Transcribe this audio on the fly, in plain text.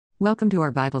Welcome to our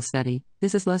Bible study.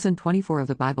 This is Lesson 24 of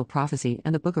the Bible Prophecy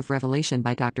and the Book of Revelation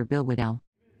by Dr. Bill Widdell.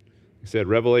 I said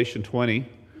Revelation 20. We're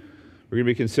going to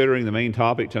be considering the main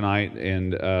topic tonight,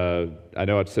 and I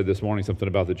know I said this morning something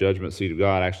about the judgment seat of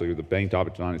God. Actually, the main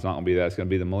topic tonight is not going to be that. It's going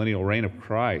to be the millennial reign of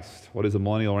Christ. What is the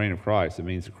millennial reign of Christ? It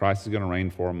means that Christ is going to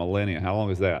reign for a millennia. How long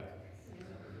is that?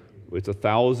 It's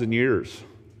 1,000 years.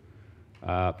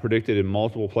 Predicted in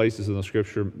multiple places in the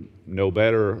Scripture, no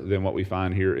better than what we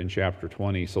find here in chapter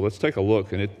 20. So let's take a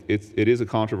look, and it is a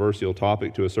controversial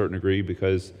topic to a certain degree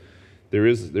because there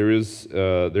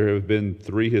have been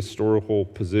three historical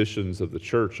positions of the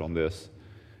church on this.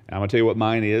 And I'm going to tell you what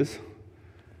mine is,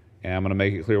 and I'm going to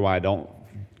make it clear why I don't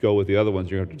go with the other ones.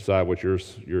 You're going to have to decide what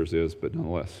yours is, but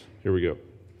nonetheless, here we go.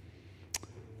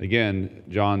 Again,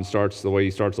 John starts the way he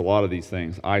starts a lot of these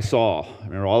things. I saw.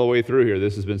 Remember, all the way through here,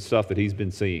 this has been stuff that he's been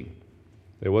seeing.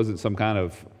 It wasn't some kind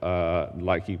of,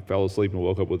 like he fell asleep and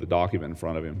woke up with a document in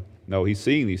front of him. No, he's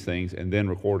seeing these things and then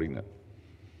recording them.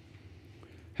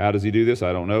 How does he do this?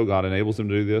 I don't know. God enables him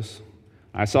to do this.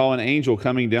 I saw an angel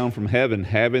coming down from heaven,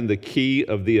 having the key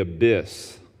of the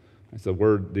abyss. That's the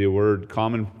word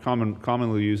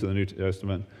commonly used in the New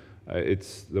Testament.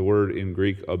 It's the word in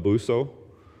Greek, abuso.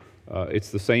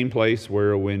 It's the same place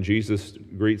where when Jesus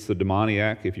greets the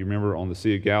demoniac, if you remember on the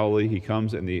Sea of Galilee, he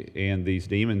comes and these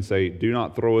demons say, "Do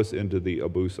not throw us into the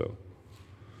abuso."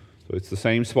 So it's the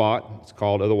same spot. It's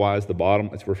called otherwise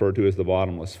it's referred to as the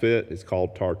bottomless pit. It's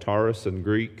called Tartarus in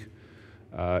Greek.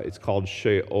 It's called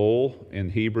Sheol in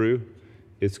Hebrew.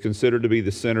 It's considered to be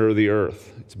the center of the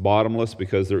earth. It's bottomless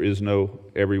because there is if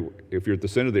you're at the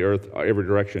center of the earth, every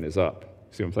direction is up.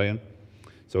 See what I'm saying?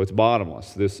 So it's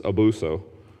bottomless, this abuso.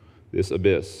 This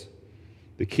abyss.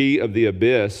 The key of the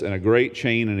abyss and a great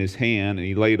chain in his hand, and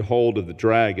he laid hold of the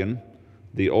dragon,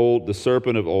 the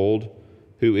serpent of old,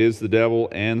 who is the devil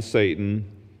and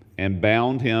Satan, and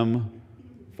bound him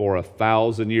for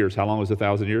 1,000 years. How long is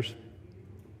 1,000 years?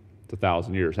 It's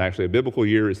 1,000 years. Actually, a biblical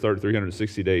year is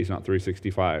 360 days, not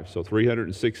 365. So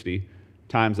 360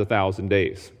 times 1,000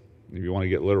 days, if you want to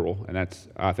get literal, and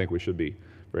I think we should be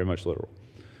very much literal.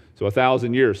 So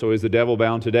 1,000 years. So is the devil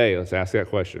bound today? Let's ask that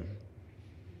question.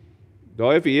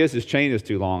 Though if he is, his chain is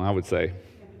too long, I would say.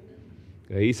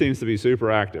 He seems to be super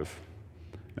active.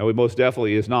 Now, he most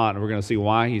definitely is not, and we're going to see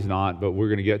why he's not, but we're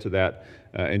going to get to that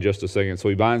in just a second. So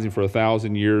he binds him for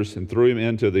 1,000 years and threw him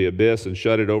into the abyss and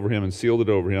shut it over him and sealed it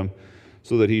over him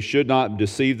so that he should not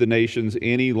deceive the nations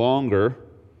any longer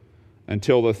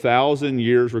until the 1,000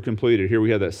 years were completed. Here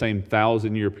we have that same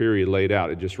 1,000-year period laid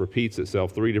out. It just repeats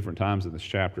itself 3 different times in this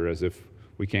chapter as if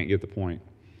we can't get the point.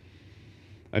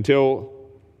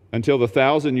 Until the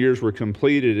 1,000 years were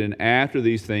completed, and after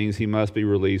these things he must be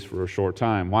released for a short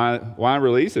time. Why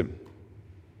release him?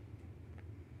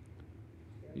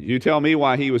 You tell me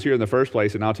why he was here in the first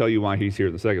place, and I'll tell you why he's here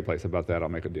in the second place. How about that? I'll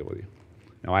make a deal with you.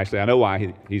 Now, actually, I know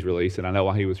why he's released, and I know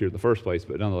why he was here in the first place,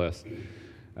 but nonetheless,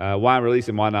 why release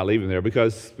him? Why not leave him there?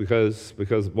 Because,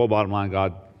 well, bottom line,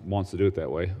 God wants to do it that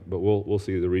way, but we'll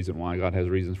see the reason why. God has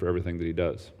reasons for everything that he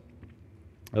does.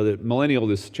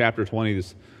 This chapter 20,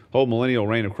 this whole millennial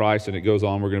reign of Christ, and it goes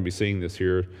on. We're going to be seeing this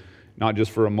here, not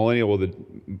just for a millennial will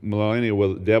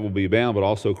the devil be bound, but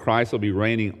also Christ will be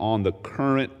reigning on the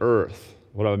current earth.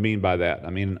 What do I mean by that? I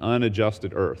mean an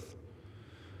unadjusted earth,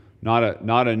 not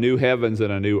a new heavens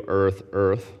and a new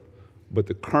earth, but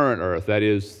the current earth. That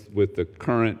is, with the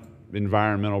current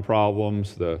environmental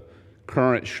problems, the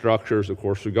current structures. Of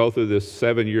course, we go through this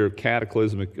 7-year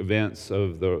cataclysmic events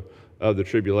of the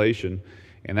tribulation.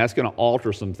 And that's going to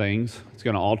alter some things. It's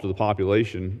going to alter the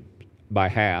population by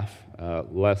half,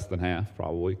 less than half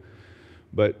probably.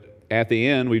 But at the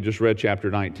end, we just read chapter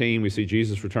 19. We see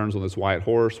Jesus returns on this white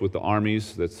horse with the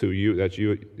armies. That's you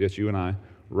and I,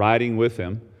 riding with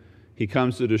him. He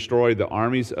comes to destroy the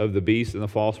armies of the beast and the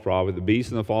false prophet. The beast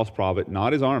and the false prophet,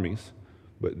 not his armies,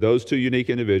 but those two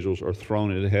unique individuals are thrown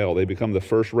into hell. They become the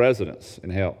first residents in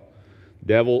hell.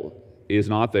 Devil is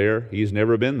not there. He's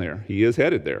never been there. He is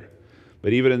headed there.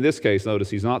 But even in this case,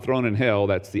 notice he's not thrown in hell.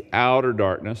 That's the outer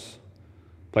darkness,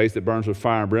 place that burns with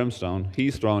fire and brimstone.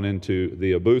 He's thrown into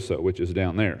the abuso, which is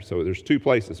down there. So there's 2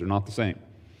 places. They're not the same.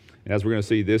 And as we're going to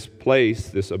see, this place,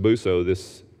 this abuso,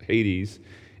 this Hades,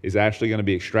 is actually going to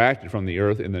be extracted from the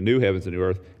earth in the new heavens and new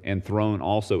earth and thrown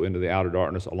also into the outer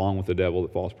darkness along with the devil, the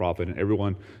false prophet, and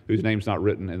everyone whose name's not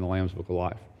written in the Lamb's Book of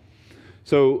Life.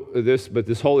 So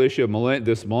this whole issue of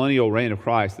this millennial reign of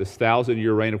Christ, this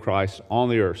 1,000-year reign of Christ on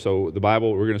the earth. So the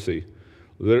Bible, we're going to see,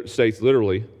 states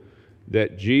literally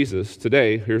that Jesus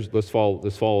today. Let's follow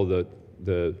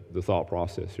the thought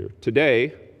process here.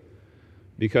 Today,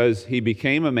 because he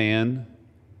became a man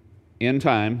in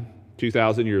time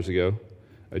 2,000 years ago,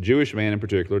 a Jewish man in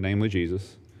particular, namely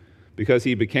Jesus, because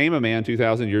he became a man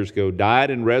 2,000 years ago, died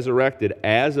and resurrected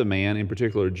as a man, in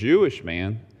particular a Jewish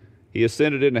man, he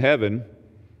ascended into heaven.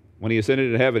 When he ascended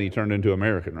into heaven, he turned into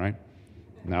American, right?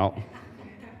 No.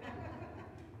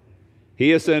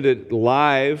 He ascended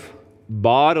live,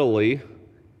 bodily,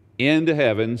 into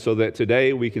heaven so that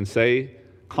today we can say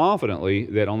confidently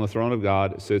that on the throne of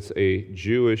God sits a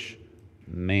Jewish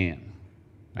man.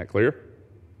 That clear?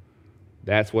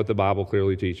 That's what the Bible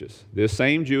clearly teaches. This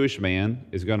same Jewish man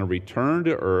is going to return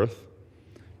to earth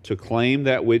to claim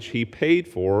that which he paid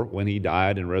for when he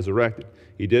died and resurrected.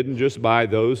 He didn't just buy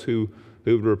those who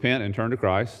would repent and turn to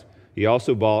Christ. He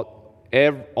also bought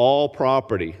all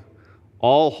property,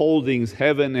 all holdings,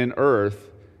 heaven and earth,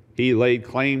 he laid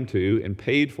claim to and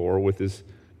paid for with his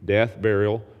death,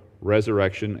 burial,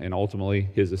 resurrection, and ultimately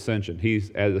his ascension. He's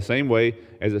as the same way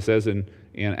as it says in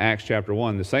Acts chapter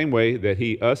 1, the same way that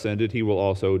he ascended, he will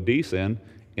also descend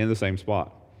in the same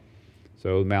spot.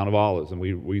 So the Mount of Olives, and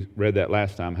we read that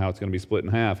last time, how it's going to be split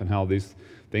in half and how these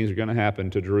things are going to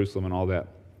happen to Jerusalem and all that.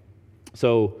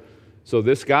 So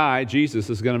this guy, Jesus,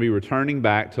 is going to be returning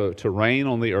back to reign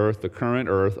on the earth, the current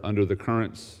earth, under the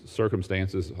current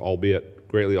circumstances, albeit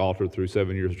greatly altered through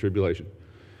 7 years of tribulation,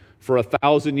 for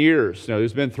 1,000 years. Now,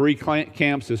 there's been 3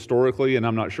 camps historically, and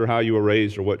I'm not sure how you were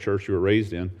raised or what church you were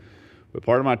raised in, but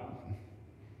part of my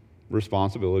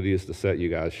responsibility is to set you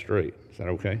guys straight. Is that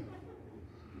okay?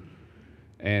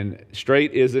 And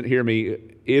straight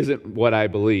isn't what I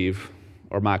believe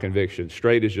or my conviction.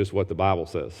 Straight is just what the Bible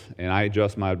says. And I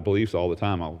adjust my beliefs all the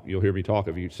time. You'll hear me talk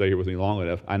if you stay here with me long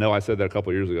enough. I know I said that a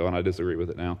couple of years ago, and I disagree with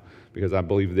it now because I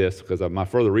believe this, because my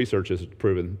further research has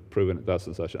proven it thus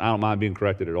and such. And I don't mind being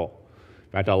corrected at all.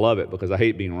 In fact, I love it because I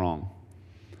hate being wrong.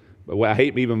 But what I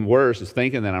hate even worse is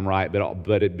thinking that I'm right,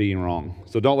 but it being wrong.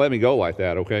 So don't let me go like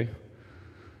that, okay?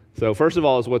 So first of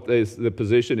all, the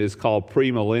position is called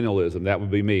premillennialism. That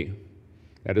would be me.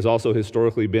 That has also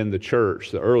historically been the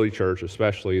church, the early church,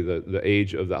 especially the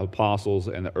age of the apostles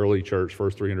and the early church,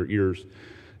 first 300 years.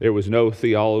 There was no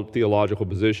theological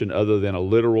position other than a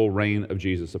literal reign of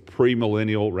Jesus, a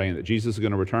premillennial reign, that Jesus is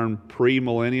going to return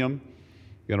pre-millennium,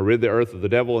 going to rid the earth of the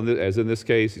devil, as in this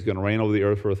case, he's going to reign over the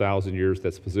earth for 1,000 years.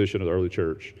 That's the position of the early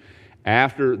church.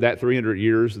 After that 300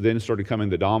 years, then started coming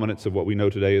the dominance of what we know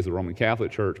today as the Roman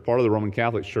Catholic Church. Part of the Roman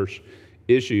Catholic Church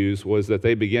issues was that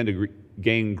they began to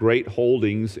gain great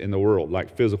holdings in the world,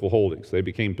 like physical holdings. They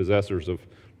became possessors of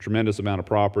a tremendous amount of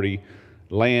property,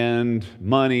 land,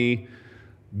 money,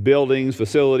 buildings,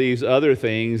 facilities, other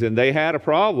things, and they had a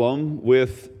problem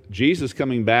with Jesus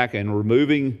coming back and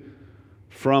removing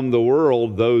from the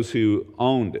world those who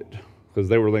owned it, because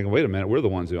they were thinking, wait a minute, we're the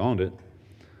ones who owned it.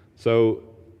 So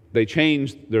they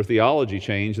changed, their theology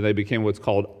changed, and they became what's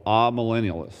called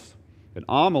amillennialists. An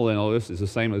amillennialist is the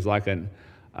same as like an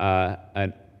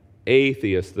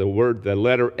atheist. The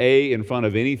letter A in front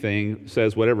of anything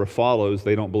says whatever follows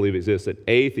they don't believe exists. An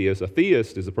atheist, a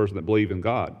theist is a person that believes in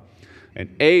God.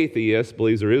 An atheist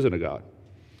believes there isn't a God.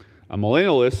 A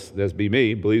millennialist, that's be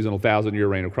me, believes in a 1,000-year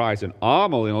reign of Christ. An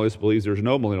amillennialist believes there's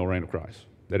no millennial reign of Christ,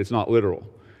 that it's not literal.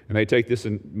 And they take this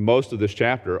in most of this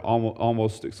chapter,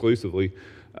 almost exclusively,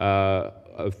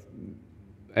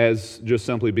 as just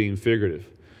simply being figurative.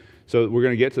 So we're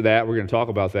going to get to that. We're going to talk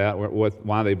about that,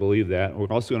 why they believe that. We're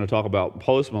also going to talk about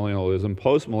postmillennialism.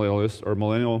 Postmillennialists, or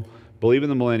millennial, believe in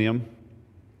the millennium.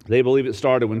 They believe it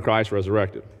started when Christ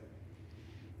resurrected.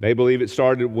 They believe it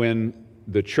started when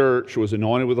the church was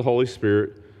anointed with the Holy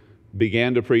Spirit,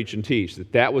 began to preach and teach.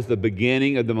 That was the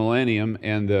beginning of the millennium,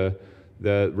 and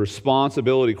the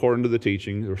responsibility, according to the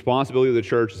teaching, the responsibility of the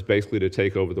church is basically to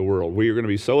take over the world. We are going to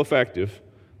be so effective,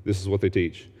 this is what they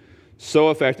teach,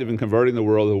 so effective in converting the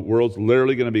world's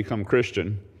literally going to become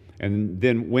Christian, and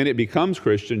then when it becomes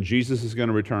Christian, Jesus is going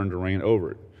to return to reign over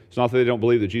it. It's not that they don't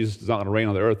believe that Jesus is not going to reign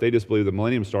on the earth, they just believe the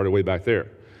millennium started way back there.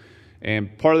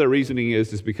 And part of their reasoning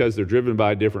is because they're driven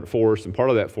by a different force, and part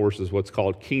of that force is what's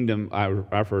called kingdom,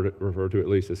 I've heard it referred to at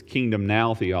least as kingdom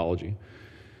now theology,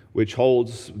 which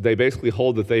they basically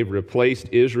hold that they've replaced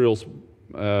Israel's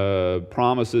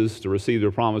promises to receive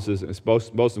their promises,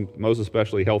 most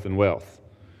especially health and wealth.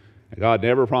 And God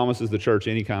never promises the church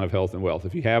any kind of health and wealth.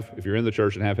 If you're in the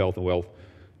church and have health and wealth,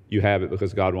 you have it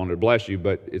because God wanted to bless you,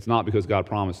 but it's not because God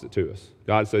promised it to us.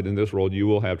 God said, in this world you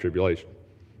will have tribulation.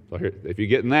 So if you're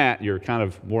getting that, you're kind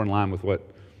of more in line with what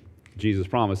Jesus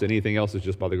promised. Anything else is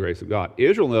just by the grace of God.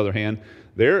 Israel, on the other hand,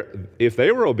 if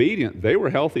they were obedient, they were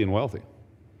healthy and wealthy.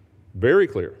 Very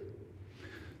clear.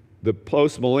 The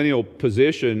post-millennial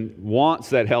position wants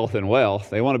that health and wealth.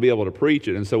 They want to be able to preach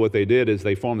it, and so what they did is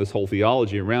they formed this whole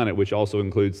theology around it, which also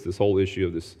includes this whole issue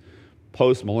of this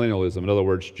post-millennialism. In other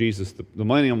words, the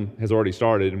millennium has already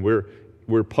started, and we're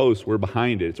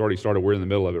behind it. It's already started. We're in the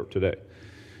middle of it today.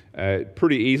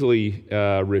 Pretty easily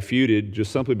refuted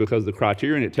just simply because the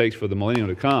criterion it takes for the millennium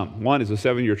to come. One is a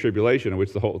 7-year tribulation in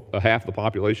which half the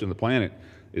population of the planet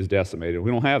is decimated.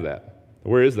 We don't have that.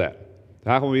 Where is that?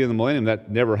 How can we be in the millennium? That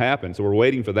never happened. So we're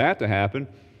waiting for that to happen.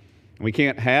 We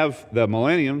can't have the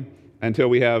millennium until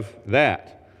we have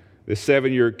that. The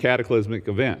 7-year cataclysmic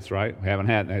events, right? We haven't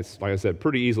had that. It's, like I said,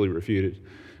 pretty easily refuted.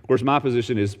 Of course, my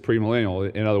position is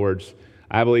premillennial. In other words,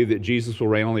 I believe that Jesus will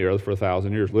reign on the earth for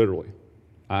 1,000 years, literally.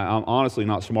 I'm honestly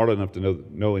not smart enough to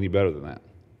know any better than that.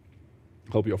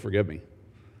 Hope you'll forgive me.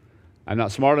 I'm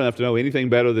not smart enough to know anything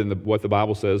better than what the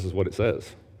Bible says is what it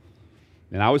says.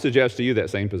 And I would suggest to you that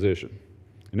same position.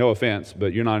 No offense,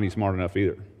 but you're not any smart enough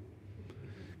either.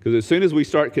 Because as soon as we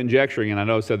start conjecturing, and I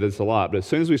know I've said this a lot, but as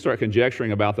soon as we start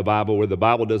conjecturing about the Bible where the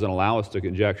Bible doesn't allow us to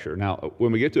conjecture. Now,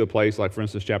 when we get to a place like, for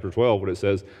instance, chapter 12, where it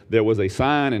says there was a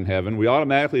sign in heaven, we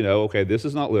automatically know, okay, this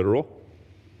is not literal.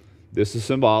 This is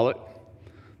symbolic.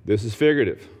 This is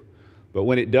figurative. But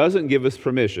when it doesn't give us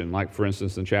permission, like, for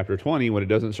instance, in chapter 20, when it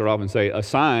doesn't start off and say, a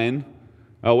sign,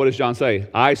 what does John say?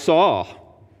 I saw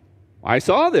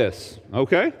this.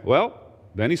 Okay, well,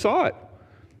 then he saw it.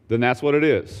 Then that's what it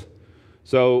is.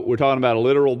 So we're talking about a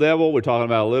literal devil, we're talking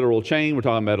about a literal chain, we're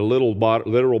talking about a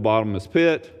literal bottomless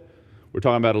pit, we're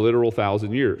talking about a literal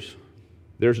 1,000 years.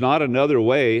 There's not another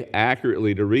way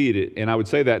accurately to read it, and I would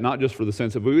say that not just for the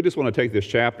sense of, we just want to take this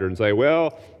chapter and say,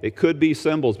 well, it could be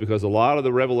symbols because a lot of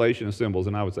the Revelation is symbols,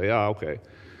 and I would say, okay.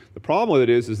 The problem with it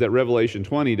is that Revelation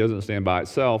 20 doesn't stand by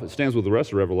itself. It stands with the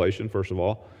rest of Revelation, first of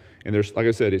all, and there's, like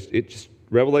I said,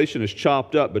 Revelation is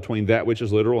chopped up between that which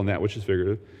is literal and that which is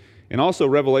figurative. And also,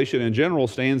 Revelation in general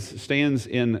stands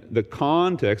in the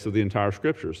context of the entire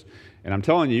Scriptures. And I'm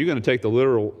telling you, you're going to take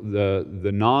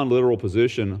the non-literal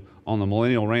position on the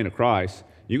millennial reign of Christ,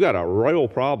 you got a royal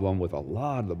problem with a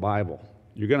lot of the Bible.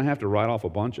 You're going to have to write off a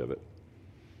bunch of it.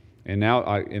 And now,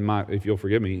 if you'll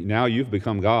forgive me, now you've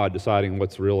become God deciding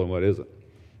what's real and what isn't.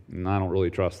 And I don't really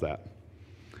trust that.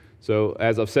 So,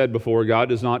 as I've said before, God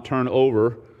does not turn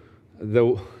over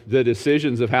the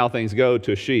decisions of how things go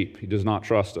to sheep. He does not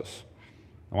trust us.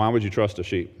 Why would you trust a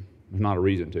sheep? There's not a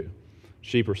reason to.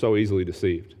 Sheep are so easily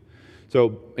deceived.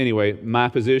 So anyway, my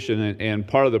position, and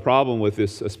part of the problem with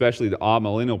this, especially the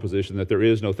amillennial position, that there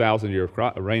is no 1,000-year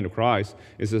reign of Christ,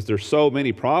 is that there's so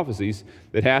many prophecies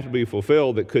that have to be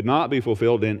fulfilled that could not be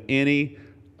fulfilled in any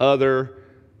other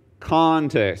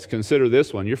context. Consider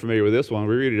this one. You're familiar with this one.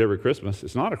 We read it every Christmas.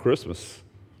 It's not a Christmas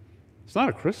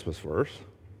verse.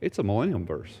 It's a millennium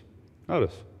verse.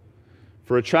 Notice.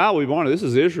 For a child will be born. This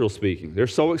is Israel speaking. They're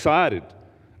so excited.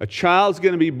 A child's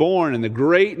going to be born, and the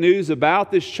great news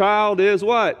about this child is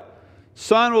what?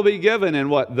 Son will be given, and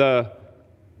what? The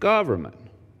government.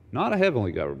 Not a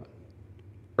heavenly government.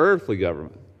 Earthly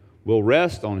government will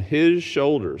rest on his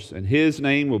shoulders, and his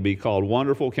name will be called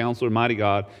Wonderful Counselor, Mighty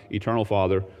God, Eternal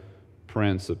Father,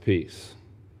 Prince of Peace.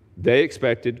 They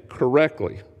expected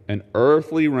correctly an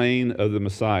earthly reign of the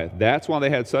Messiah. That's why they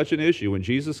had such an issue when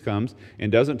Jesus comes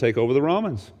and doesn't take over the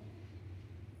Romans.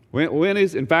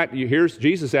 In fact, here's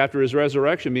Jesus after his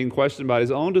resurrection being questioned by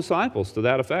his own disciples to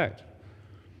that effect.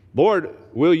 Lord,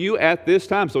 will you at this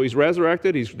time, so he's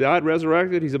resurrected, he's died,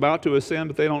 resurrected, he's about to ascend,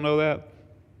 but they don't know that.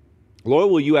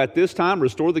 Lord, will you at this time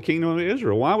restore the kingdom of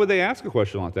Israel? Why would they ask a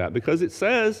question like that? Because it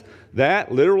says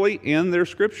that literally in their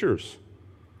scriptures.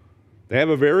 They have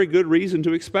a very good reason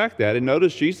to expect that. And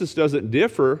notice Jesus doesn't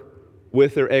differ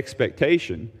with their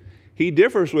expectation. He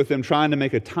differs with them trying to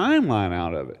make a timeline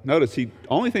out of it. Notice, the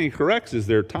only thing he corrects is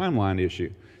their timeline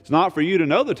issue. It's not for you to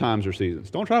know the times or seasons.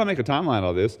 Don't try to make a timeline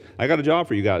out of this. I got a job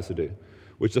for you guys to do,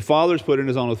 which the Father's put in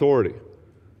his own authority.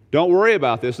 Don't worry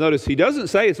about this. Notice, he doesn't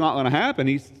say it's not going to happen.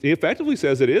 He effectively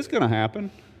says it is going to happen.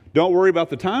 Don't worry about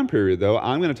the time period, though.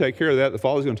 I'm going to take care of that. The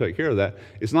Father's going to take care of that.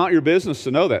 It's not your business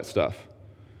to know that stuff.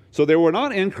 So they were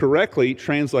not incorrectly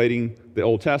translating the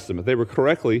Old Testament. They were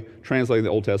correctly translating the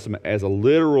Old Testament as a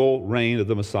literal reign of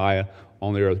the Messiah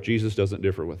on the earth. Jesus doesn't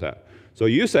differ with that. So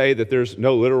you say that there's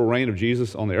no literal reign of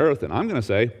Jesus on the earth, and I'm going to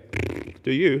say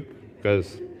to you,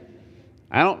 because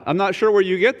I'm not sure where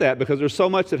you get that, because there's so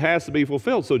much that has to be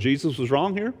fulfilled. So Jesus was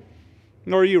wrong here?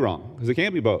 Nor are you wrong, because it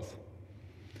can't be both.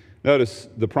 Notice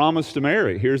the promise to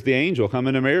Mary. Here's the angel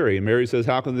coming to Mary, and Mary says,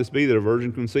 how can this be that a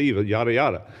virgin conceive? Yada,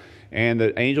 yada. And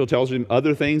the angel tells him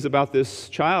other things about this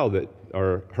child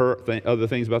other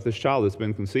things about this child that's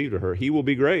been conceived of her. He will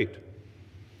be great,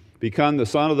 become the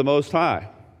Son of the Most High.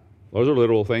 Those are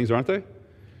literal things, aren't they?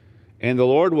 And the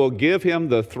Lord will give him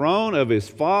the throne of his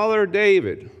father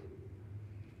David.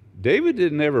 David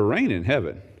didn't ever reign in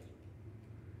heaven.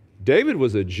 David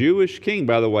was a Jewish king,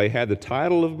 by the way, had the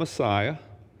title of Messiah.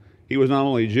 He was not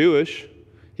only Jewish,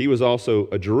 he was also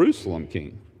a Jerusalem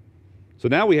king. So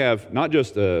now we have not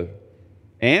just a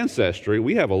ancestry,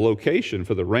 we have a location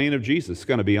for the reign of Jesus. It's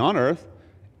going to be on earth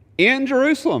in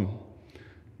Jerusalem.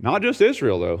 Not just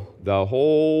Israel, though, the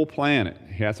whole planet.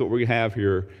 That's what we have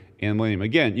here in Millennium.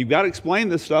 Again, you've got to explain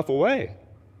this stuff away.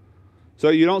 So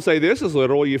you don't say this is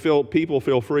literal, people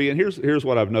feel free. And here's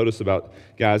what I've noticed about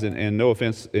guys, and no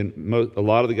offense, a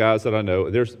lot of the guys that I know,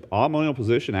 amillennial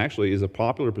position actually is a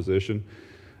popular position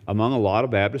among a lot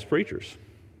of Baptist preachers.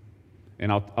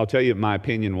 And I'll tell you my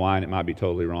opinion why, and it might be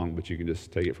totally wrong, but you can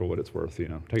just take it for what it's worth, take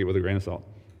it with a grain of salt.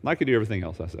 Like I do everything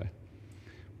else I say.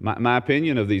 My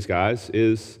opinion of these guys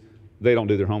is they don't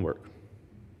do their homework.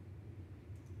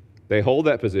 They hold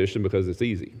that position because it's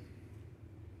easy.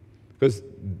 Because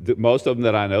most of them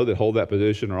that I know that hold that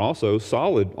position are also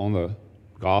solid on the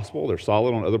gospel. They're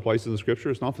solid on other places in the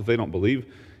Scripture. It's not that they don't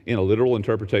believe in a literal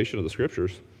interpretation of the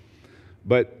Scriptures,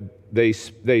 but they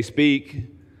speak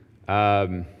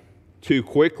too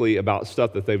quickly about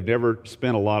stuff that they've never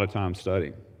spent a lot of time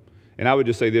studying. And I would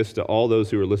just say this to all those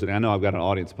who are listening. I know I've got an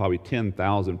audience, probably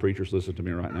 10,000 preachers listening to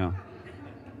me right now.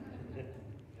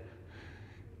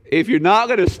 If you're not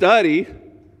going to study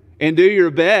and do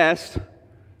your best,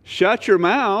 shut your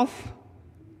mouth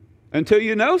until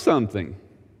you know something.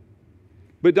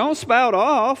 But don't spout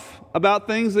off about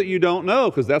things that you don't know,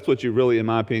 because that's what you really, in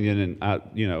my opinion,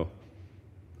 and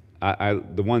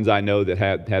the ones I know that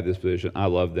had this position, I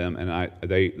love them, and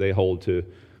they hold to,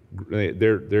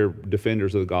 they're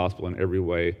defenders of the gospel in every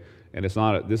way, and this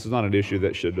is not an issue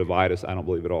that should divide us, I don't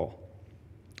believe at all.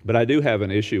 But I do have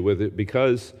an issue with it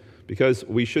because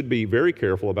we should be very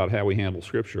careful about how we handle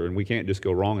Scripture, and we can't just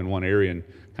go wrong in one area and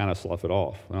kind of slough it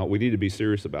off. No, we need to be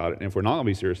serious about it, and if we're not going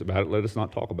to be serious about it, let us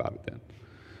not talk about it then.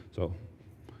 So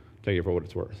take it for what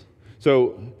it's worth.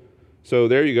 So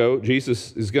there you go.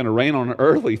 Jesus is going to reign on an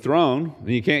earthly throne, and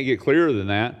you can't get clearer than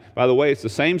that. By the way, it's the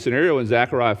same scenario in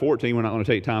Zechariah 14. We're not going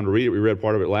to take time to read it. We read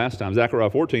part of it last time. Zechariah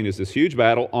 14 is this huge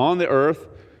battle on the earth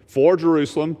for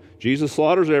Jerusalem. Jesus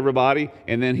slaughters everybody,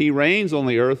 and then he reigns on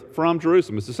the earth from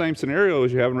Jerusalem. It's the same scenario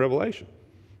as you have in Revelation.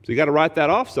 So you got to write that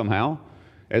off somehow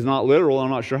as not literal. I'm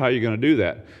not sure how you're going to do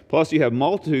that. Plus, you have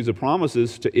multitudes of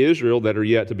promises to Israel that are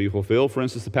yet to be fulfilled. For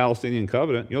instance, the Palestinian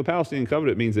covenant. The Palestinian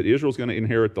covenant means that Israel's going to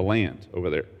inherit the land over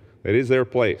there. That is their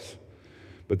place.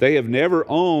 But they have never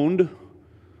owned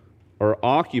or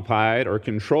occupied or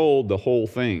controlled the whole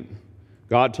thing.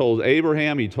 God told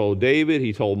Abraham, he told David,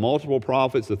 he told multiple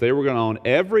prophets that they were going to own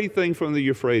everything from the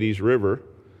Euphrates River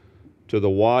to the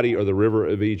Wadi, or the river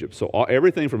of Egypt. So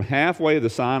everything from halfway to the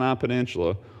Sinai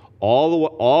Peninsula,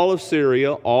 all of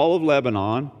Syria, all of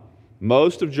Lebanon,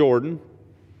 most of Jordan,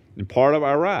 and part of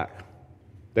Iraq.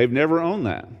 They've never owned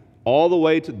that. All the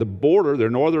way to the border,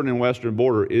 their northern and western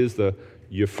border, is the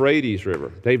Euphrates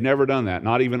River. They've never done that,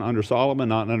 not even under Solomon,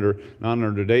 not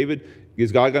under David.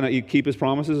 Is God going to keep his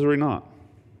promises or not?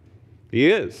 He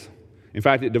is. In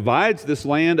fact, it divides this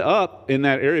land up in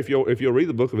that area. If you'll read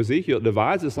the book of Ezekiel, it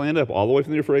divides this land up all the way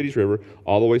from the Euphrates River,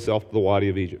 all the way south to the Wadi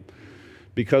of Egypt.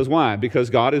 Because why? Because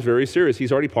God is very serious.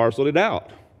 He's already parceled it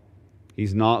out.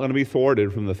 He's not going to be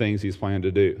thwarted from the things he's planned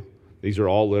to do. These are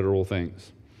all literal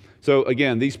things. So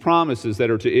again, these promises that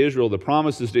are to Israel, the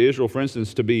promises to Israel, for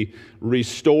instance, to be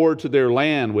restored to their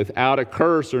land without a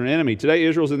curse or an enemy. Today,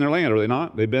 Israel's in their land, are they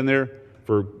not? They've been there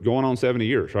for going on 70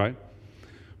 years, right?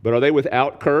 But are they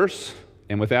without curse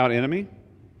and without enemy?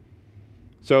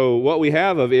 So what we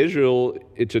have of Israel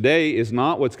today is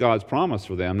not what's God's promise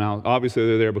for them. Now, obviously,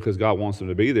 they're there because God wants them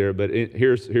to be there, but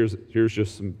here's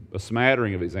just a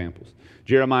smattering of examples.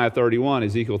 Jeremiah 31,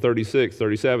 Ezekiel 36,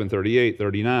 37, 38,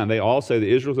 39, they all say that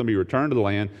Israel's going to be returned to the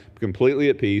land completely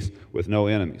at peace with no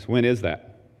enemies. When is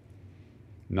that?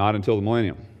 Not until the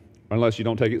millennium, unless you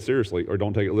don't take it seriously or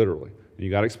don't take it literally. And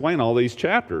you got to explain all these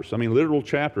chapters, literal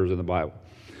chapters in the Bible.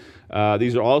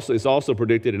 It's also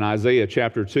predicted in Isaiah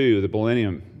chapter 2, the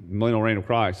millennial reign of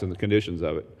Christ and the conditions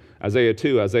of it. Isaiah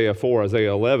 2, Isaiah 4,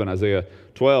 Isaiah 11, Isaiah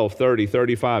 12, 30,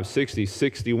 35, 60,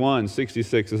 61,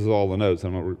 66. This is all the notes.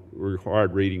 I'm not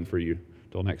required reading for you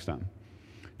until next time.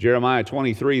 Jeremiah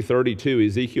 23, 32,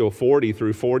 Ezekiel 40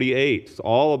 through 48. It's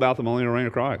all about the millennial reign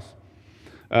of Christ.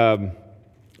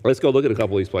 Let's go look at a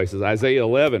couple of these places. Isaiah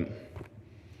 11.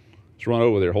 Let's run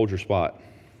over there. Hold your spot.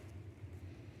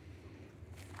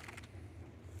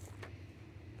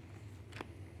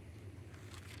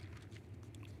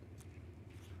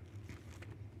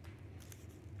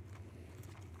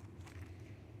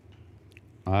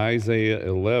 Isaiah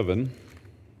 11,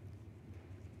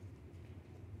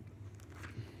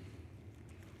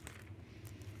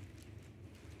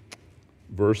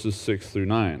 verses 6 through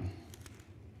 9.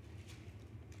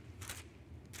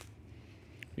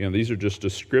 These are just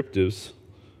descriptives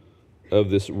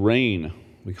of this reign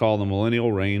we call the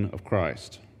millennial reign of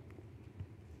Christ.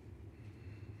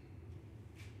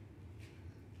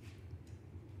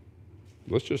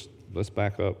 Let's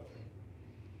back up.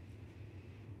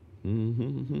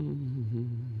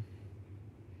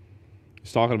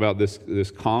 He's talking about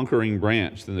this conquering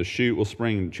branch. Then the shoot will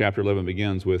spring. Chapter 11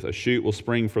 begins with, a shoot will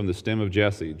spring from the stem of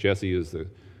Jesse. Jesse is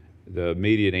the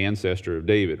immediate ancestor of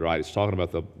David, right? It's talking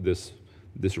about this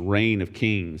reign of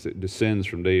kings that descends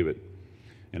from David.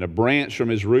 And a branch from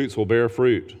his roots will bear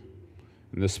fruit.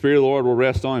 And the Spirit of the Lord will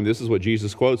rest on him. This is what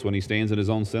Jesus quotes when he stands in his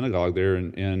own synagogue there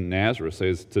in Nazareth.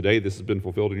 Says, today this has been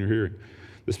fulfilled in your hearing.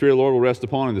 The Spirit of the Lord will rest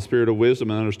upon him, the Spirit of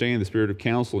wisdom and understanding, the Spirit of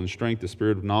counsel and strength, the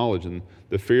Spirit of knowledge and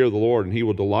the fear of the Lord. And he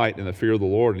will delight in the fear of the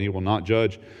Lord, and he will not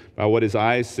judge by what his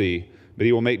eyes see, but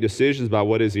he will make decisions by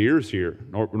what his ears hear.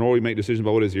 Nor will he make decisions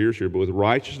by what his ears hear, but with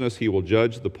righteousness he will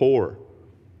judge the poor.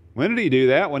 When did he do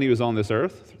that? When he was on this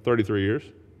earth? 33 years.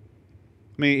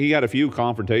 I mean, he had a few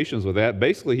confrontations with that.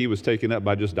 Basically, he was taken up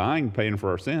by just dying, paying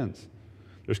for our sins.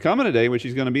 There's coming a day in which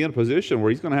he's going to be in a position where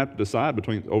he's going to have to decide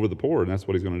over the poor, and that's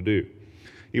what he's going to do.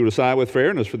 He will decide with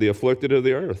fairness for the afflicted of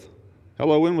the earth.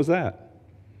 Hello, when was that?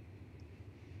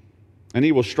 And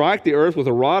he will strike the earth with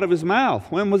a rod of his mouth.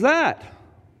 When was that?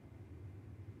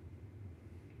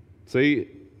 See,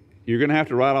 you're going to have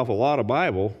to write off a lot of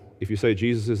Bible if you say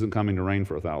Jesus isn't coming to reign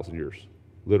for 1,000 years.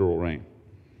 Literal reign.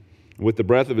 With the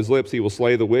breath of his lips he will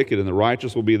slay the wicked, and the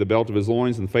righteous will be the belt of his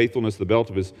loins, and faithfulness the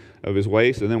belt of his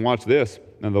waist. And then watch this.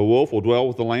 And the wolf will dwell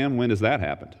with the lamb. When has that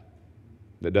happened?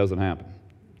 That doesn't happen.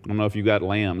 I don't know if you got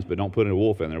lambs, but don't put a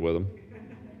wolf in there with them.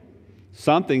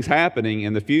 Something's happening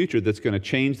in the future that's going to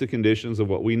change the conditions of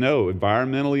what we know,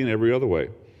 environmentally and every other way.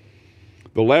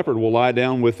 The leopard will lie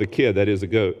down with the kid, that is a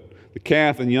goat. The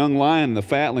calf and young lion and the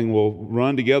fatling will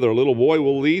run together. A little boy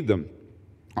will lead them.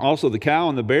 Also the cow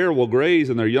and the bear will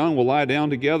graze, and their young will lie down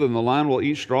together, and the lion will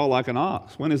eat straw like an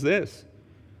ox. When is this?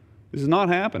 This has not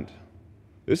happened.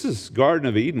 This is Garden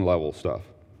of Eden level stuff.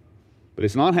 But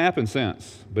it's not happened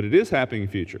since. But it is happening in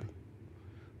the future.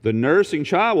 The nursing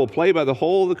child will play by the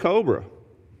hole of the cobra.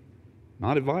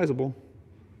 Not advisable.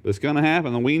 But it's going to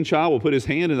happen. The weaned child will put his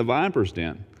hand in the viper's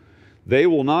den. They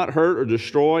will not hurt or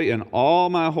destroy in all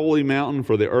my holy mountain,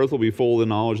 for the earth will be full of the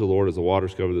knowledge of the Lord as the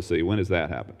waters cover the sea. When has that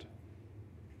happened?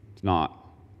 It's not.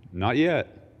 Not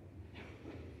yet.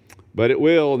 But it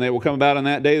will, and they will come about in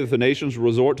that day that the nations will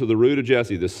resort to the root of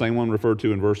Jesse, this same one referred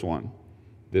to in verse 1.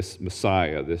 This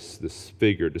Messiah, this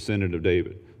figure, descendant of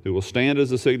David, who will stand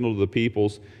as a signal to the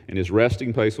peoples, and his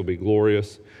resting place will be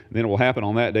glorious. And then it will happen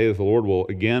on that day that the Lord will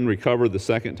again recover the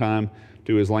second time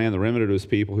to his land, the remnant of his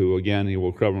people, who again he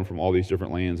will recover them from all these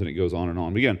different lands, and it goes on and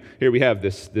on. But again, here we have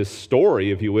this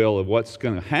story, if you will, of what's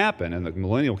going to happen in the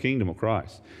millennial kingdom of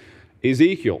Christ.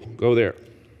 Ezekiel, go there.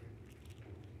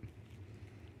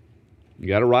 You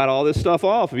got to write all this stuff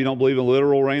off if you don't believe in the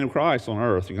literal reign of Christ on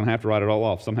earth. You're going to have to write it all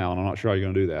off somehow, and I'm not sure how you're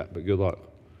going to do that, but good luck.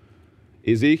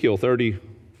 Ezekiel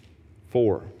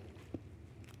 34.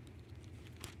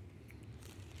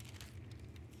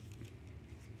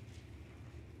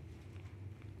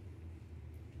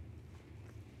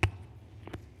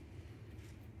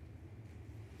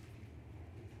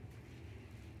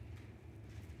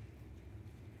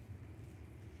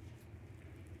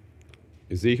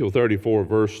 Ezekiel 34,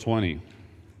 verse 20.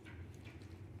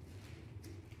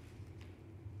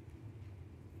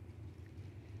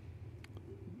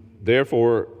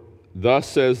 Therefore, thus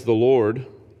says the Lord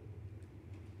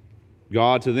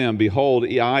God to them, behold,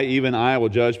 even I will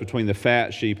judge between the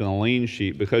fat sheep and the lean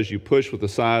sheep, because you push with the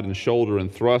side and shoulder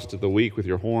and thrust at the weak with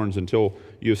your horns until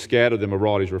you have scattered them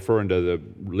abroad. He's referring to the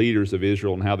leaders of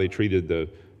Israel and how they treated the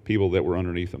people that were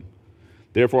underneath them.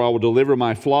 Therefore, I will deliver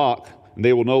my flock, and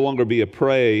they will no longer be a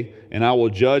prey, and I will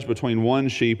judge between one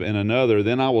sheep and another.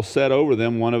 Then I will set over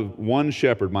them one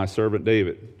shepherd, my servant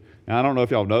David. Now, I don't know if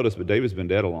y'all have noticed, but David's been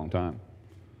dead a long time.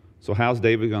 So how is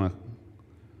David going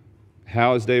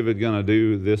to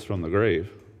do this from the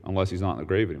grave, unless he's not in the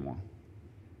grave anymore?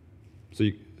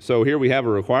 So here we have a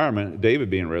requirement, David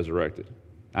being resurrected.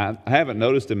 I haven't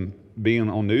noticed him being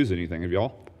on news or anything, have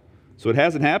y'all? So it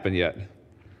hasn't happened yet.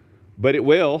 But it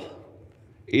will.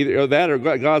 Either that or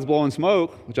God's blowing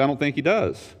smoke, which I don't think he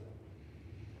does.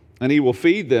 And he will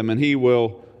feed them, and he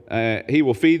will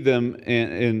feed them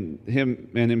in him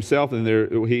and himself, and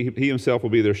he himself will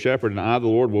be their shepherd, and I, the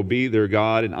Lord, will be their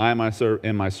God, and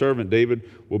my servant David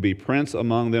will be prince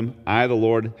among them. I, the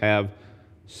Lord, have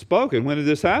spoken. When did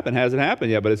this happen? Hasn't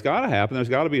happened yet, but it's got to happen. There's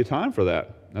got to be a time for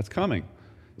that. That's coming.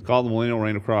 It's called the millennial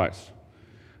reign of Christ.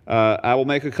 I will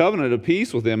make a covenant of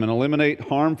peace with them and eliminate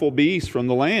harmful beasts from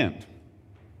the land.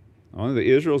 Only that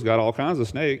Israel's got all kinds of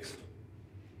snakes,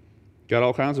 got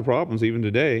all kinds of problems even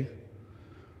today,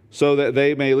 so that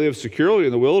they may live securely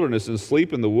in the wilderness and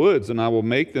sleep in the woods. And I will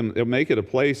make them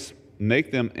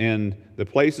and the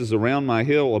places around my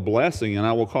hill a blessing, and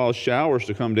I will cause showers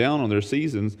to come down on their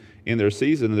seasons. In their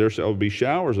season, there shall be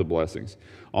showers of blessings.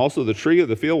 Also, the tree of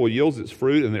the field will yield its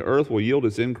fruit, and the earth will yield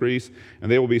its increase, and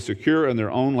they will be secure in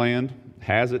their own land.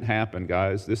 Hasn't happened,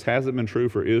 guys. This hasn't been true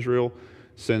for Israel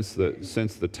since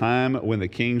the time when the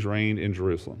kings reigned in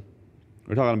Jerusalem.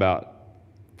 We're talking about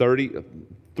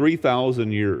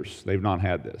 3,000 years they've not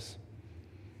had this.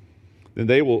 Then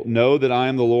they will know that I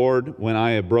am the Lord when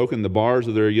I have broken the bars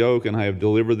of their yoke and I have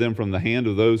delivered them from the hand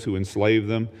of those who enslave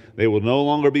them. They will no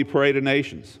longer be prey to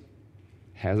nations.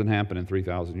 Hasn't happened in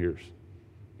 3,000 years.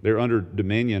 They're under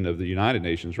dominion of the United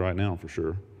Nations right now, for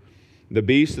sure. The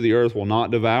beasts of the earth will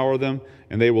not devour them,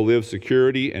 and they will live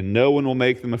security, and no one will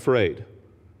make them afraid.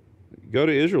 Go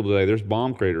to Israel today, there's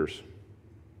bomb craters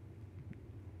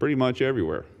pretty much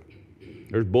everywhere.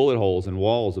 There's bullet holes in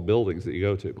walls of buildings that you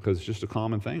go to because it's just a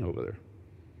common thing over there.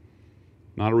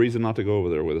 Not a reason not to go over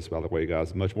there with us, by the way,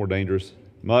 guys. Much more dangerous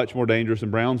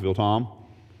than Brownsville, Tom.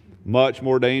 Much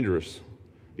more dangerous.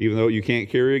 Even though you can't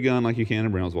carry a gun like you can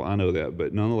in Brownsville, I know that,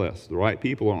 but nonetheless, the right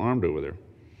people are armed over there.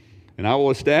 And I will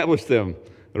establish them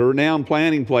a renowned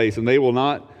planting place, and they will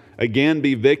not again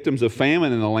be victims of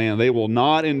famine in the land. They will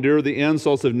not endure the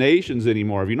insults of nations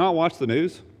anymore. Have you not watched the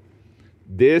news?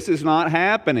 This is not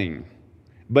happening,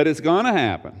 but it's going to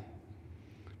happen.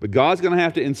 But God's going to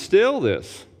have to instill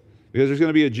this because there's going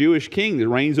to be a Jewish king that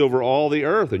reigns over all the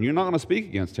earth, and you're not going to speak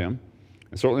against him,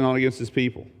 and certainly not against his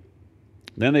people.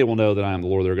 Then they will know that I am the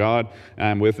Lord their God, and I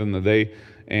am with them, that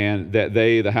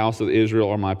they, the house of Israel,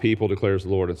 are my people, declares the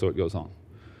Lord. And so it goes on.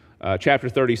 Chapter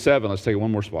 37, let's take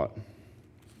one more spot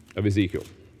of Ezekiel.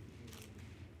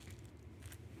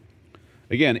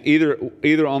 Again,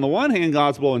 either on the one hand,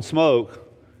 God's blowing smoke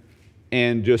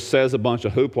and just says a bunch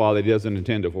of hoopla that he doesn't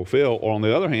intend to fulfill, or on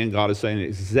the other hand, God is saying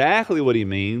exactly what he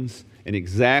means and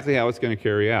exactly how it's going to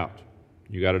carry out.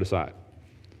 You got to decide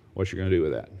what you're going to do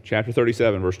with that. Chapter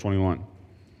 37, verse 21.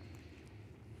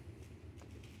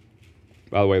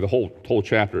 By the way, the whole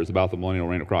chapter is about the millennial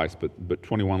reign of Christ, but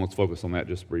 21, let's focus on that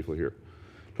just briefly here.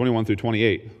 21 through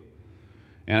 28.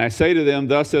 And I say to them,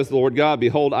 thus says the Lord God,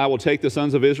 behold, I will take the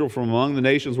sons of Israel from among the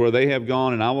nations where they have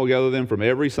gone, and I will gather them from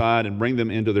every side and bring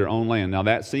them into their own land. Now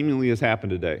that seemingly has happened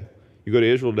today. You go to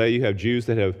Israel today, you have Jews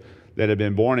that have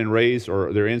been born and raised,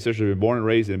 or their ancestors have been born and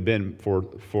raised and been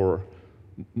for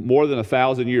more than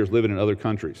 1,000 years living in other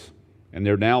countries. And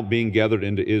they're now being gathered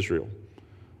into Israel.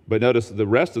 But notice the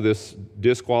rest of this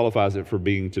disqualifies it for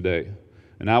being today.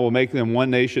 And I will make them one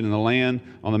nation in the land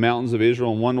on the mountains of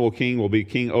Israel, and one king will be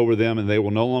king over them, and they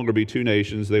will no longer be two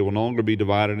nations. They will no longer be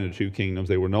divided into two kingdoms.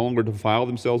 They will no longer defile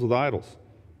themselves with idols.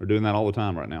 They're doing that all the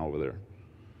time right now over there.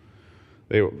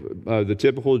 The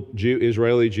typical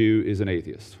Israeli Jew is an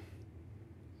atheist.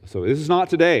 So this is not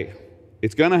today.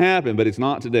 It's going to happen, but it's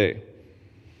not today.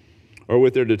 Or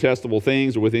with their detestable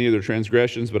things, or with any of their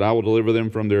transgressions, but I will deliver them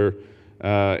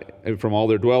from all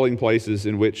their dwelling places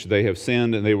in which they have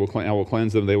sinned, and I will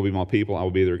cleanse them. They will be my people. I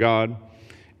will be their God.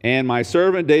 And my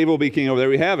servant David will be king over there.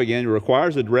 We have again. It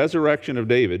requires the resurrection of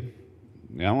David.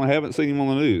 Now, I haven't seen him on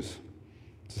the news.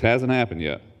 This hasn't happened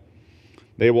yet.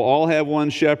 They will all have one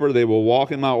shepherd. They will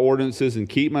walk in my ordinances and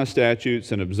keep my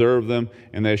statutes and observe them,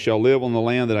 and they shall live on the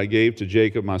land that I gave to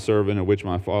Jacob my servant, in which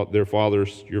your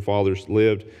fathers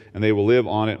lived, and they will live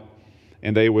on it.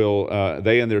 And they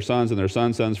and their sons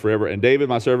sons forever. And David,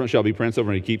 my servant, shall be prince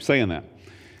over. And he keeps saying that.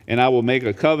 And I will make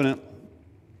a covenant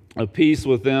of peace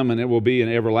with them, and it will be an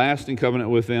everlasting covenant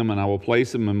with them. And I will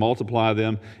place them and multiply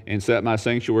them, and set my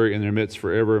sanctuary in their midst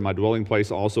forever. And my dwelling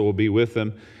place also will be with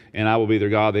them. And I will be their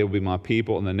God. They will be my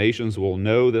people. And the nations will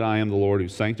know that I am the Lord who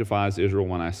sanctifies Israel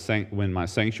when my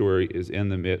sanctuary is in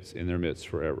their midst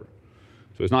forever.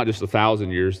 So it's not just 1,000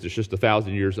 years. It's just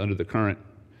 1,000 years under the current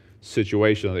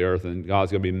situation of the earth, and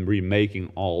God's going to be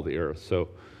remaking all the earth. So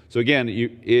again,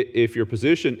 if your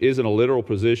position isn't a literal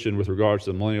position with regards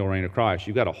to the millennial reign of Christ,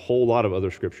 you've got a whole lot of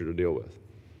other scripture to deal with.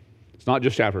 It's not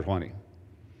just chapter 20.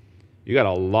 You got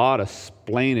a lot of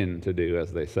splaining to do,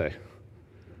 as they say.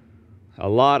 A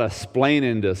lot of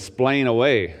splaining to splain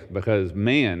away, because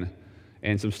man,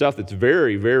 and some stuff that's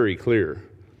very, very clear.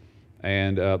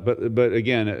 And but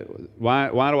again, why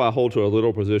do I hold to a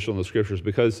literal position on the scriptures?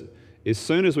 Because as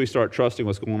soon as we start trusting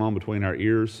what's going on between our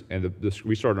ears and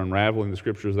we start unraveling the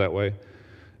scriptures that way,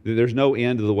 there's no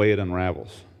end to the way it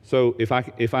unravels. So if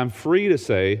I'm free to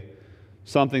say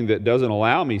something that doesn't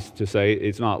allow me to say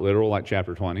it's not literal, like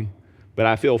chapter 20. But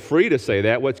I feel free to say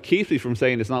that. What keeps me from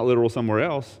saying it's not literal somewhere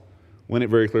else when it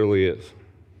very clearly is?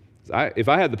 If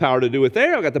I had the power to do it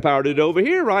there, I've got the power to do it over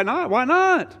here. Why not? Why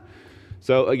not?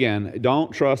 So again,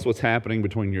 don't trust what's happening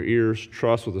between your ears.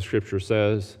 Trust what the Scripture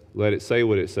says. Let it say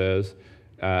what it says.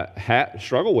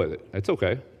 Struggle with it. It's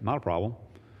okay. Not a problem.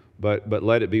 But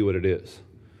let it be what it is.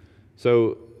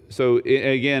 So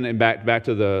again, and back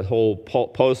to the whole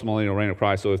post-millennial reign of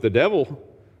Christ. So if the devil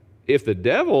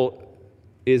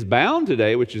is bound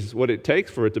today, which is what it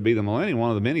takes for it to be the millennium, one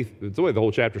of the many, it's the way the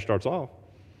whole chapter starts off,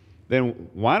 then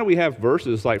why do we have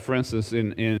verses like, for instance,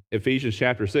 in Ephesians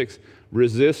chapter 6,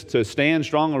 to stand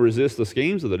strong and resist the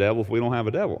schemes of the devil if we don't have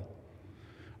a devil?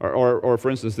 Or for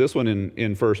instance, this one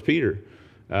in 1 Peter.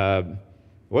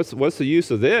 What's the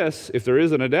use of this if there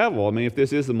isn't a devil? I mean,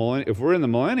 if we're in the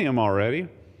millennium already,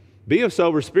 be of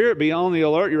sober spirit, be on the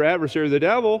alert. Your adversary, the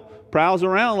devil, prowls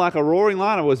around like a roaring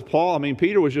lion.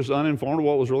 Peter was just uninformed of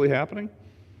what was really happening?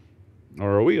 Or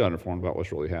are we uninformed about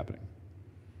what's really happening?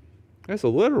 That's a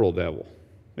literal devil.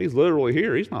 He's literally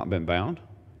here. He's not been bound.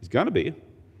 He's going to be.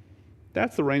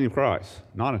 That's the reign of Christ.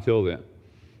 Not until then.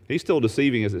 He's still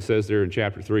deceiving, as it says there in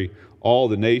chapter 3, all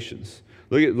the nations.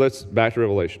 Let's back to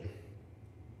Revelation.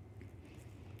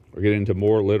 We're getting into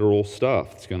more literal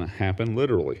stuff. It's going to happen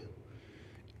literally.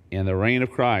 In the reign of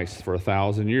Christ for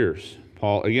 1,000 years.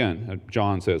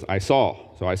 John says, I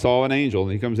saw. So I saw an angel,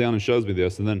 and he comes down and shows me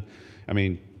this, and then,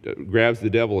 grabs the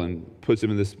devil and puts him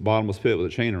in this bottomless pit with a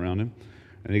chain around him.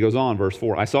 And he goes on, verse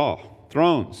 4, I saw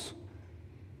thrones,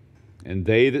 and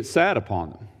they that sat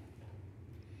upon them.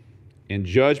 And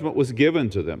judgment was given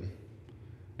to them.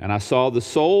 And I saw the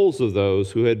souls of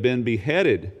those who had been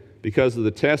beheaded because of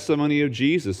the testimony of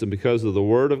Jesus and because of the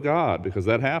word of God, because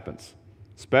that happens,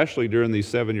 especially during the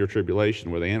 7-year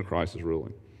tribulation where the Antichrist is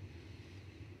ruling.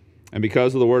 And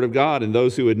because of the word of God, and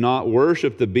those who had not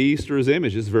worshiped the beast or his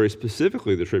image, this is very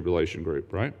specifically the tribulation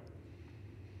group, right?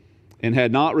 And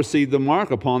had not received the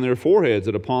mark upon their foreheads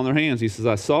and upon their hands. He says,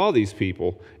 I saw these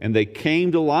people, and they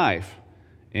came to life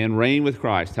and reigned with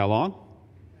Christ. How long?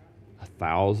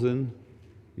 1,000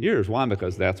 years. Why?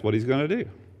 Because that's what he's going to do.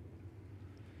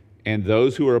 And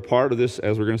those who are a part of this,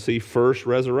 as we're going to see, first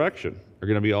resurrection, are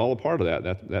going to be all a part of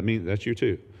that. That means that's you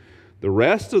too. The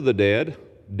rest of the dead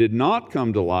did not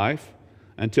come to life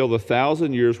until the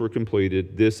 1,000 years were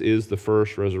completed. This is the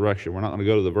first resurrection. We're not going to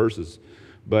go to the verses,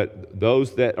 but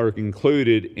those that are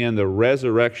included in the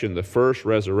resurrection, the first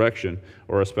resurrection,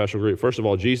 are a special group. First of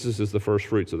all, Jesus is the first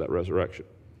fruits of that resurrection.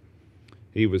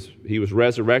 He was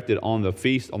resurrected on the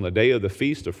feast, on the day of the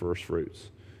feast of first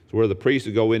fruits. It's where the priest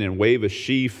would go in and wave a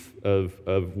sheaf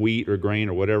of wheat or grain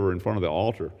or whatever in front of the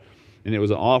altar. And it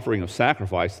was an offering of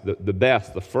sacrifice. The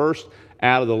best, the first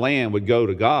out of the land would go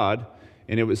to God,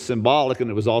 and it was symbolic,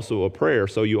 and it was also a prayer.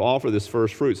 So you offer this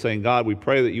first fruit, saying, God, we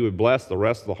pray that you would bless the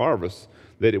rest of the harvest,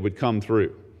 that it would come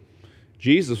through.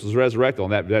 Jesus was resurrected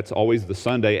on that. That's always the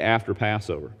Sunday after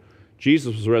Passover.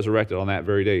 Jesus was resurrected on that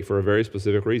very day for a very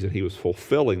specific reason. He was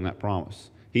fulfilling that promise.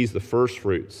 He's the first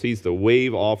fruits. He's the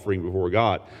wave offering before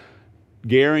God,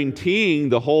 guaranteeing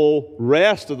the whole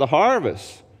rest of the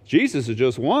harvest. Jesus is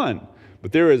just one.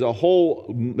 But there's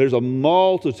a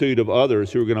multitude of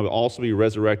others who are going to also be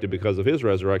resurrected because of his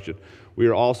resurrection. We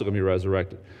are also going to be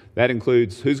resurrected. That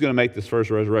includes who's going to make this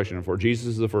first resurrection for. Jesus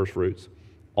is the first fruits.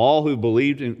 All who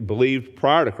believed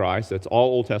prior to Christ, that's all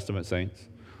Old Testament saints.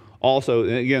 Also,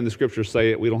 and again, the scriptures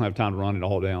say it, we don't have time to run it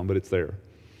all down, but it's there.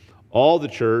 All the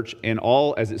church and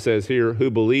all, as it says here, who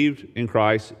believed in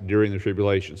Christ during the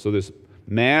tribulation. So this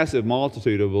massive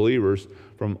multitude of believers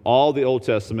from all the Old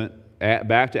Testament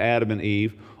back to Adam and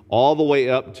Eve, all the way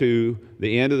up to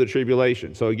the end of the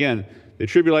tribulation. So again, the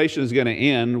tribulation is going to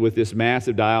end with this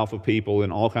massive die-off of people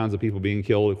and all kinds of people being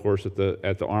killed, of course,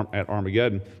 at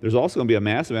Armageddon. There's also going to be a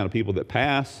massive amount of people that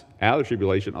pass out of the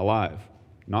tribulation alive,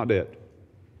 not dead,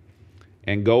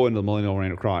 and go into the millennial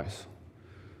reign of Christ.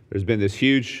 There's been this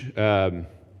huge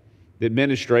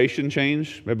administration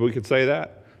change, maybe we could say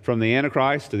that, from the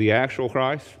Antichrist to the actual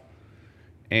Christ.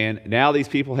 And now these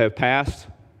people have passed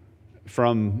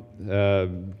from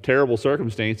terrible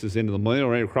circumstances into the millennial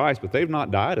reign of Christ, but they've not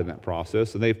died in that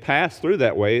process, and they've passed through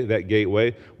that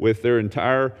gateway, with their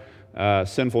entire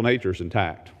sinful natures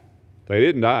intact. They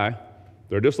didn't die.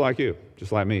 They're just like you,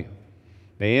 just like me.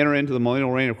 They enter into the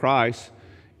millennial reign of Christ,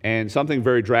 and something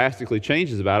very drastically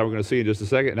changes about it. We're going to see in just a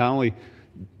second. Not only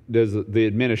does the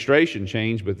administration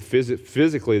change, but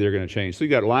physically they're going to change. So you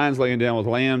got lions laying down with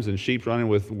lambs and sheep running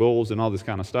with wolves and all this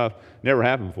kind of stuff. Never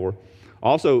happened before.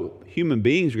 Also, human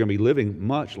beings are going to be living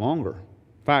much longer.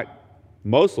 In fact,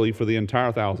 mostly for the entire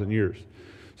 1,000 years.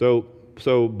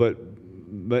 But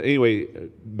but anyway,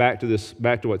 back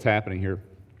to what's happening here.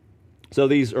 So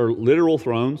these are literal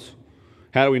thrones.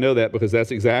 How do we know that? Because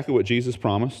that's exactly what Jesus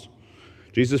promised.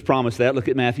 Jesus promised that. Look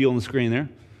at Matthew on the screen there.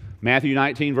 Matthew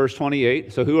 19, verse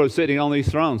 28. So who are sitting on these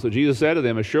thrones? So Jesus said to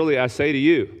them, "As surely I say to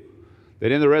you,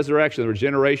 that in the resurrection, the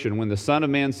regeneration, when the Son of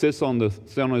Man sits on his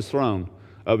throne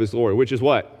of his glory," which is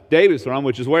what? David's throne,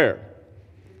 which is where?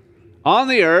 On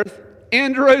the earth,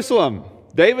 in Jerusalem.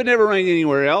 David never reigned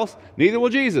anywhere else. Neither will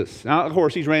Jesus. Now, of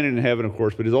course, he's reigning in heaven, of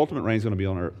course, but his ultimate reign is going to be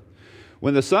on earth.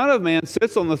 When the Son of Man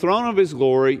sits on the throne of his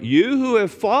glory, you who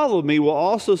have followed me will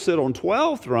also sit on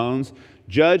 12 thrones,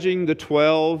 judging the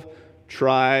 12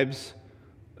 tribes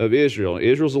of Israel.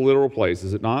 Israel's a literal place,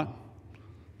 is it not?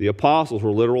 The apostles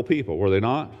were literal people, were they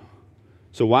not?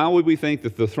 So why would we think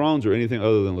that the thrones are anything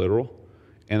other than literal,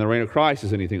 and the reign of Christ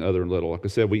is anything other than literal? Like I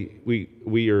said,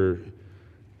 we are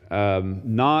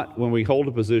not, when we hold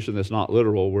a position that's not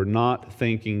literal, we're not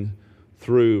thinking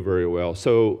through very well.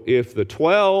 So if the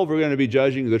 12 are going to be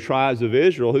judging the tribes of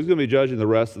Israel, who's going to be judging the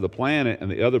rest of the planet and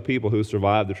the other people who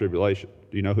survived the tribulation?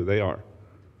 Do you know who they are?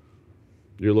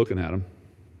 You're looking at them.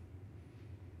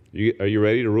 Are you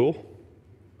ready to rule?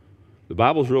 The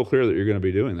Bible's real clear that you're going to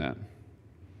be doing that.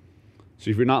 So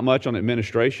if you're not much on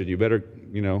administration, you better,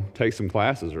 take some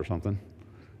classes or something.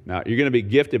 Now, you're going to be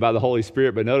gifted by the Holy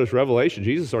Spirit, but notice Revelation,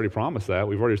 Jesus already promised that.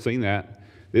 We've already seen that.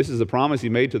 This is the promise he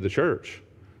made to the church,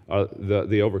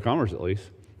 the overcomers at least.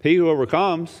 He who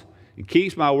overcomes and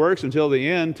keeps my works until the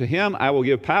end, to him I will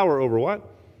give power over what?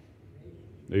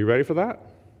 Are you ready for that?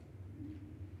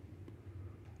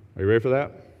 Are you ready for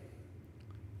that?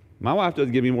 My wife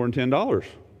doesn't give me more than $10.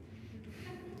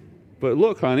 But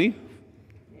look, honey.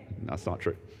 That's not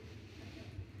true.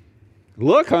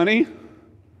 Look, honey.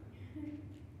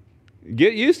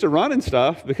 Get used to running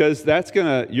stuff, because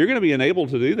you're gonna be enabled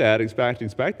to do that,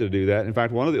 expected to do that. In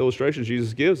fact, one of the illustrations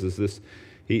Jesus gives is this: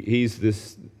 he's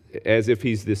this, as if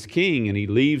he's this king, and he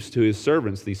leaves to his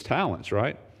servants these talents,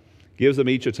 right? Gives them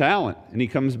each a talent, and he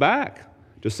comes back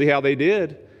to see how they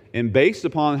did. And based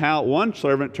upon how one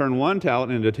servant turned one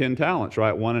talent into 10 talents,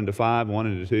 right? 1 into 5, 1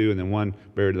 into 2, and then 1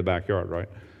 buried in the backyard, right?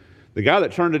 The guy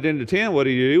that turned it into 10, what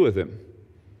did he do with him?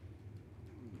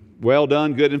 Well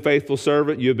done, good and faithful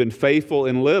servant. You have been faithful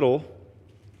in little.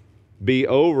 Be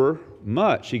over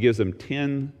much. He gives them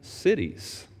 10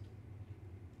 cities.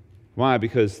 Why?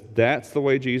 Because that's the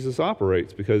way Jesus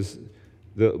operates. Because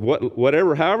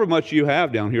however much you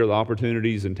have down here, the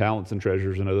opportunities and talents and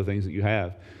treasures and other things that you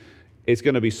have, it's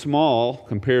going to be small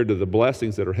compared to the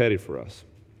blessings that are headed for us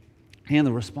and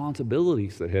the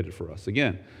responsibilities that are headed for us.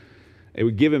 Again, it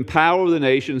would give him power over the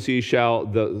nations. He shall,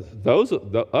 those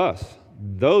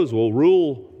will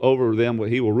rule over them.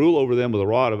 He will rule over them with a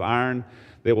rod of iron.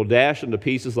 They will dash them to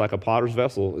pieces like a potter's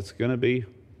vessel. It's going to be,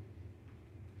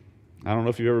 I don't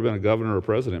know if you've ever been a governor or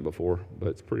president before, but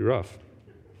it's pretty rough.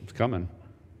 It's coming.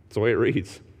 It's the way it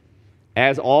reads.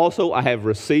 As also I have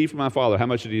received from my Father. How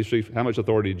much did he receive? How much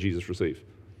authority did Jesus receive?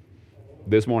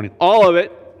 This morning. All of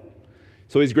it.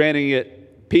 So he's granting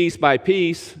it piece by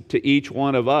piece to each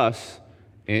one of us,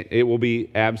 and it will be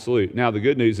absolute. Now the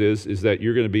good news is that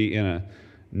you're going to be in a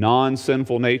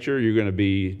non-sinful nature. You're going to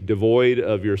be devoid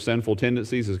of your sinful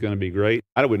tendencies. It's going to be great.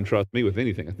 I wouldn't trust me with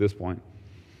anything at this point.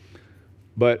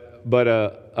 But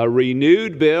a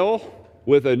renewed Bill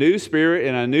with a new spirit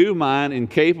and a new mind,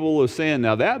 incapable of sin.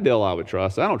 Now that Bill I would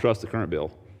trust. I don't trust the current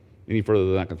Bill any further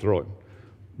than I can throw it.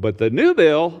 But the new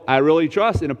Bill I really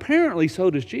trust, and apparently so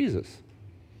does Jesus.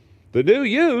 The new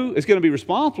you is going to be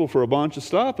responsible for a bunch of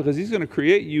stuff, because he's going to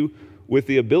create you with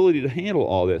the ability to handle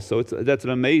all this. So that's an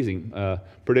amazing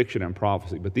prediction and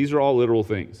prophecy. But these are all literal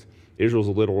things. Israel's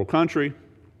a literal country.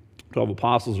 12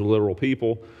 apostles are literal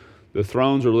people. The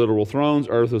thrones are literal thrones.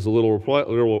 Earth is a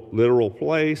literal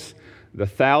place. The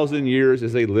 1,000 years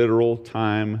is a literal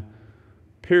time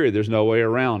period. There's no way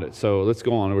around it. So let's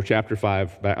go on. We're chapter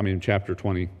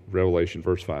 20, Revelation,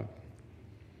 verse 5.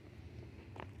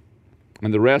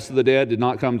 And the rest of the dead did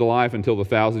not come to life until the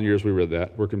 1,000 years, we read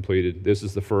that, were completed. This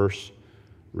is the first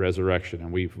resurrection,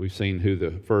 and we've seen who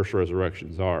the first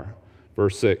resurrections are.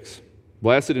 Verse 6.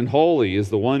 Blessed and holy is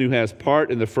the one who has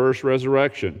part in the first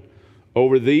resurrection.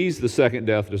 Over these the second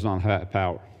death does not have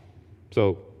power.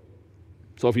 So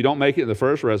if you don't make it in the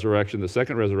first resurrection, the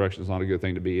second resurrection is not a good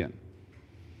thing to be in.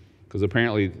 Because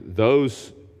apparently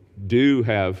those do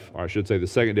have, or I should say the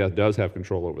second death does have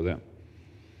control over them.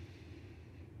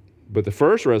 But the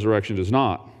first resurrection does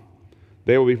not.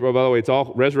 They will be, by the way,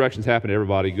 resurrections happen to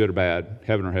everybody, good or bad,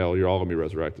 heaven or hell, you're all going to be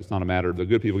resurrected. It's not a matter of the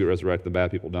good people get resurrected, the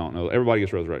bad people don't. No, everybody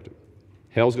gets resurrected.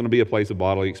 Hell's going to be a place of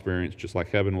bodily experience, just like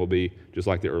heaven will be, just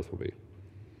like the earth will be.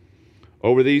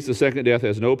 Over these, the second death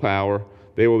has no power.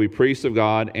 they will be priests of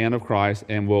God and of Christ,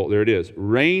 and will, there it is,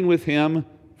 reign with him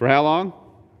for how long?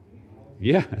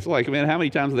 Yeah, it's like, man, how many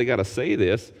times have they got to say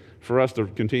this for us to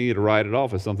continue to write it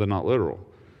off as something not literal?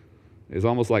 It's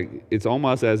almost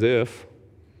as if,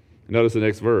 notice the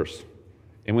next verse.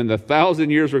 And when the 1,000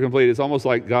 years were completed, it's almost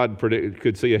like God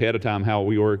could see ahead of time how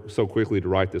we work so quickly to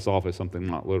write this off as something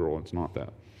not literal. It's not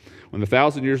that. When the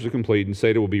 1,000 years are complete and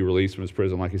Satan will be released from his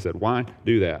prison, like he said, why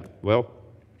do that? Well,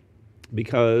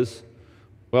 because,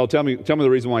 tell me the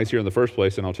reason why he's here in the first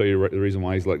place, and I'll tell you the reason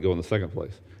why he's let go in the second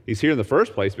place. He's here in the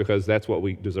first place because that's what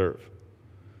we deserve.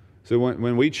 So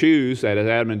when we choose, as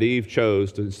Adam and Eve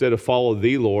chose, to instead of follow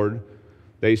the Lord,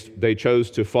 they chose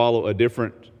to follow a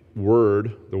different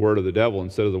word, the word of the devil,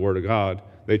 instead of the word of God.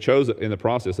 They chose in the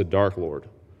process a dark lord.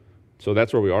 So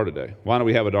that's where we are today. Why do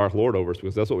we have a dark lord over us?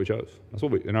 Because that's what we chose. That's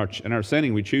what in our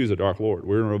sinning, we choose a dark lord.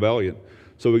 We're in rebellion.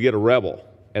 So we get a rebel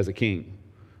as a king.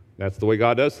 That's the way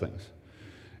God does things.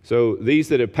 So these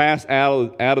that have passed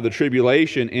out of the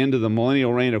tribulation into the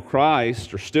millennial reign of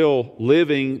Christ are still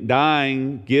living,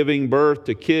 dying, giving birth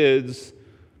to kids,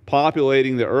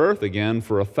 populating the earth again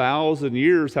for 1,000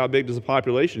 years. How big does the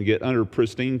population get under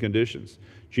pristine conditions?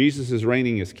 Jesus is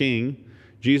reigning as king.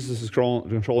 Jesus is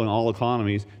controlling all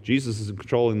economies. Jesus is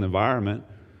controlling the environment.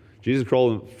 Jesus is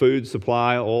controlling food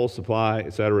supply, oil supply,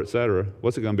 et cetera, et cetera.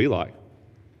 What's it going to be like?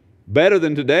 Better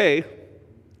than today.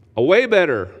 Way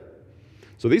better.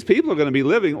 So these people are going to be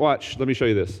living. Watch. Let me show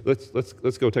you this.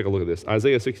 Let's go take a look at this.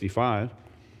 Isaiah 65.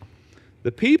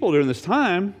 The people during this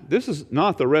time, this is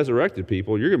not the resurrected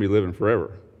people. You're going to be living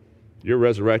forever. You're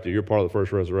resurrected. You're part of the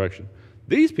first resurrection.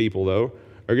 These people, though,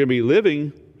 are going to be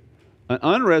living an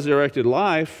unresurrected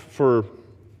life for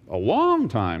a long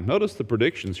time. Notice the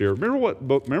predictions here.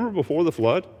 Remember before the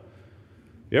flood?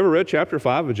 You ever read chapter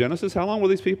 5 of Genesis? How long were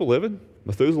these people living?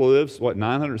 Methuselah lives,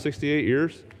 968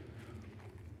 years?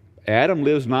 Adam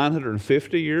lives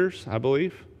 950 years, I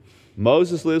believe.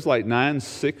 Moses lives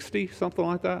 960, something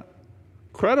like that.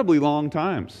 Incredibly long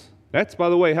times. That's, by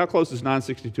the way, how close is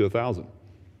 960 to 1,000?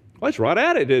 Well, it's right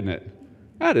at it, isn't it?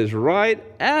 That is right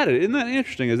at it. Isn't that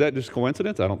interesting? Is that just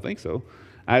coincidence? I don't think so.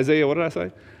 Isaiah, what did I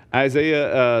say?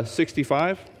 Isaiah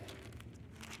 65.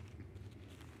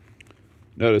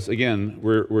 Notice, again,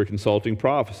 we're consulting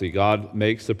prophecy. God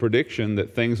makes the prediction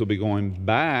that things will be going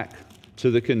back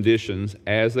to the conditions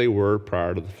as they were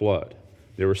prior to the flood.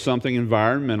 There was something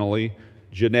environmentally,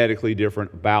 genetically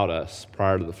different about us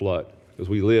prior to the flood, because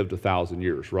we lived 1,000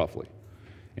 years, roughly,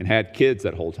 and had kids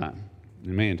that whole time.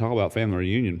 And man, talk about family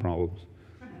reunion problems.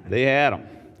 They had them.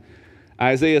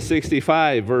 Isaiah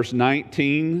 65, verse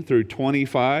 19 through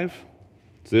 25.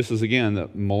 So this is, again, the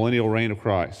millennial reign of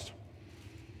Christ.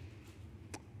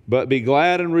 But be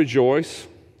glad and rejoice.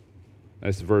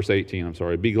 That's verse 18, I'm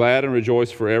sorry. Be glad and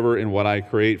rejoice forever in what I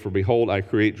create. For behold, I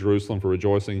create Jerusalem for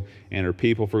rejoicing and her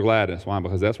people for gladness. Why?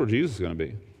 Because that's where Jesus is going to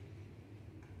be.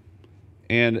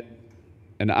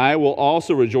 And I will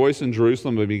also rejoice in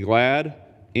Jerusalem and be glad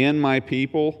in my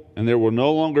people, and there will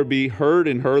no longer be heard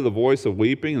in her the voice of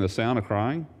weeping and the sound of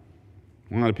crying.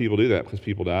 Why do people do that? Because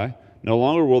people die. No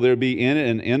longer will there be in it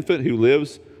an infant who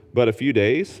lives but a few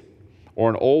days, or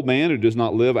an old man who does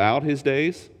not live out his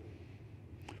days.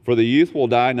 For the youth will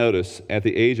die, notice, at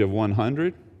the age of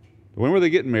 100. When were they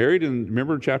getting married? And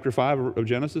remember chapter 5 of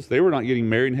Genesis? They were not getting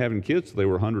married and having kids until they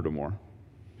were 100 or more.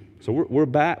 So we're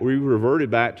back. We reverted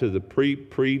back to the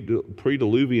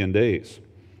pre-diluvian days.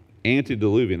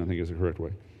 Antediluvian, I think is the correct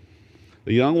way.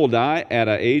 The young will die at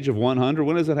an age of 100.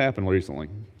 When has that happened recently?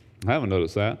 I haven't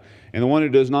noticed that. And the one who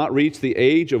does not reach the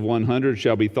age of 100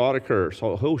 shall be thought a curse.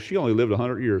 Oh, she only lived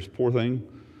 100 years. Poor thing.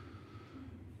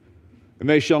 And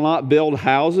they shall not build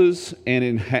houses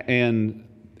and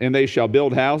they shall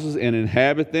build houses and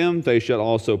inhabit them. They shall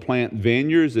also plant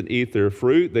vineyards and eat their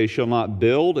fruit. They shall not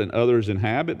build and others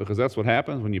inhabit, because that's what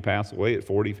happens when you pass away at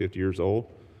 40, 50 years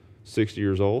old, 60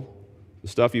 years old. The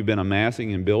stuff you've been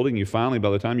amassing and building, you finally, by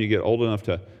the time you get old enough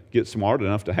to get smart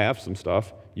enough to have some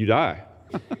stuff, you die.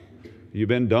 You've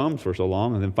been dumb for so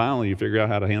long, and then finally you figure out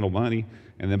how to handle money,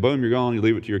 and then boom, you're gone, you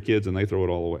leave it to your kids, and they throw it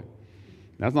all away.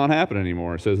 That's not happening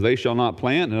anymore. It says, they shall not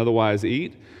plant and otherwise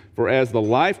eat, for as the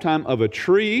lifetime of a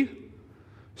tree,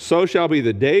 so shall be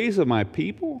the days of my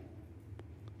people.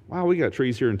 Wow, we got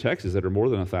trees here in Texas that are more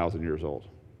than 1,000 years old.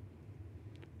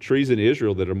 Trees in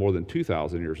Israel that are more than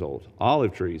 2,000 years old.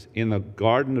 Olive trees in the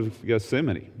Garden of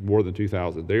Gethsemane, more than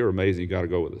 2,000. They are amazing. You got to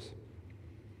go with us.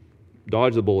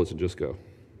 Dodge the bullets and just go.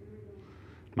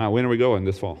 When are we going?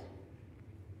 This fall.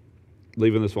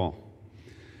 Leaving this fall.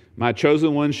 My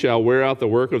chosen ones shall wear out the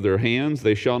work of their hands.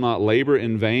 They shall not labor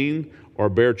in vain or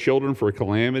bear children for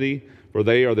calamity. For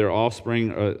they are their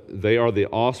offspring. They are the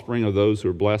offspring of those who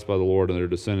are blessed by the Lord, and their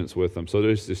descendants with them. So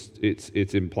there's this.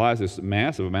 It implies this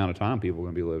massive amount of time people are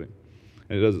going to be living.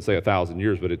 And it doesn't say 1,000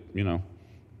 years, but it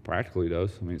practically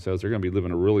does. I mean, it says they're going to be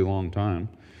living a really long time.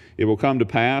 It will come to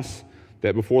pass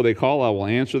that before they call, I will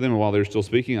answer them, and while they're still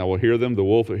speaking, I will hear them. The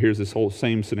wolf, here's this whole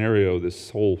same scenario, this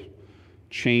whole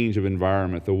change of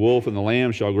environment. The wolf and the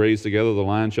lamb shall graze together. The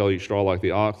lion shall eat straw like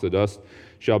the ox. The dust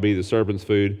shall be the serpent's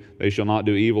food. They shall not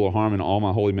do evil or harm in all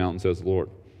my holy mountain, says the Lord.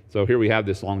 So here we have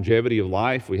this longevity of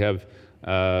life. We have,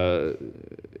 but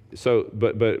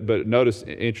notice,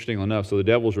 interestingly enough, so the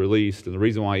devil's released, and the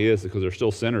reason why he is because they're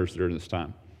still sinners during this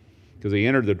time. Because they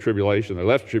entered the tribulation, they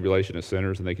left the tribulation as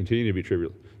sinners, and they continue to be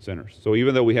sinners. So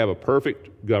even though we have a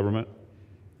perfect government,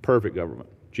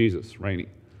 Jesus reigning,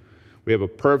 we have a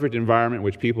perfect environment in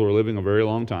which people are living a very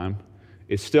long time,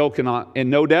 it still cannot, and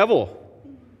no devil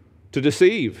to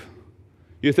deceive.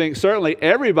 You think certainly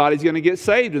everybody's going to get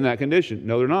saved in that condition.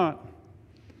 No, they're not.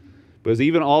 Because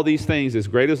even all these things, as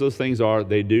great as those things are,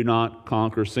 they do not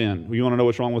conquer sin. You want to know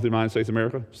what's wrong with the United States of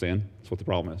America? Sin. That's what the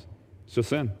problem is. It's just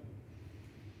sin.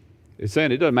 It's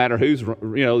sin. It doesn't matter who's,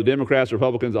 the Democrats,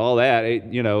 Republicans, all that.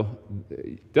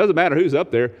 It doesn't matter who's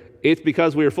up there. It's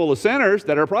because we are full of sinners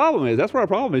that our problem is. That's what our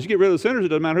problem is. You get rid of the sinners, it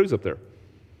doesn't matter who's up there.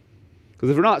 Because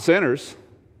if they're not sinners,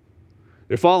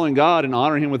 they're following God and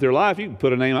honoring Him with their life, you can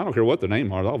put a name, I don't care what the name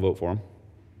is, I'll vote for them.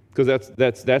 Because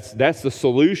that's the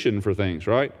solution for things,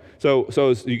 right?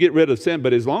 So you get rid of sin,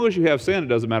 but as long as you have sin, it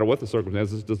doesn't matter what the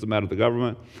circumstances, doesn't matter the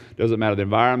government, doesn't matter the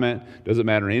environment, doesn't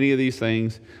matter any of these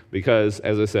things, because,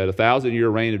 as I said, 1,000-year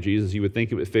reign of Jesus, you would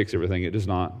think it would fix everything. It does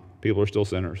not. People are still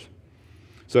sinners.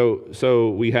 So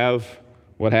we have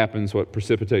what happens, what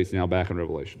precipitates now back in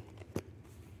Revelation.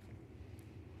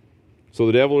 So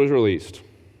the devil is released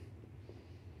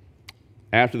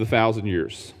after the 1,000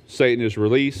 years. Satan is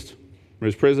released from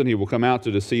his prison. He will come out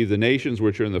to deceive the nations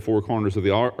which are in the four corners of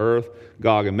the earth.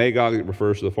 Gog and Magog, it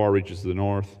refers to the far reaches of the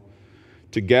north.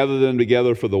 To gather them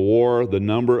together for the war, the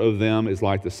number of them is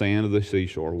like the sand of the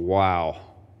seashore. Wow.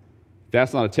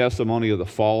 That's not a testimony of the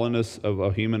fallenness of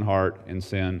a human heart and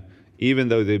sin. Even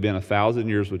though they've been 1,000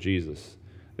 years with Jesus,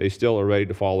 they still are ready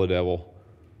to follow the devil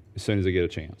as soon as they get a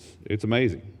chance. It's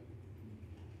amazing.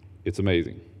 It's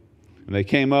amazing. And they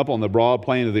came up on the broad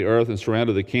plain of the earth and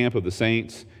surrounded the camp of the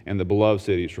saints and the beloved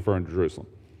cities, referring to Jerusalem.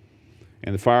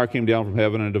 And the fire came down from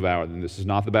heaven and devoured them. This is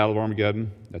not the battle of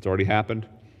Armageddon. That's already happened.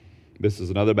 This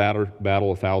is another battle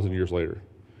 1,000 years later.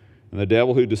 And the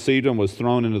devil who deceived them was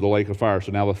thrown into the lake of fire.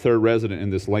 So now the third resident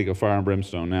in this lake of fire and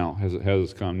brimstone now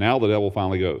has come. Now the devil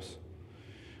finally goes.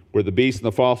 Where the beast and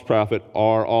the false prophet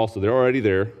are also. They're already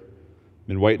there.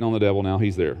 Been waiting on the devil. Now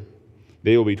he's there.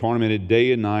 They will be tormented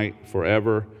day and night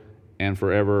forever and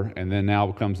forever. And then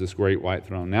now comes this great white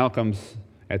throne. Now comes,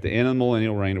 at the end of the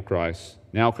millennial reign of Christ,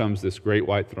 now comes this great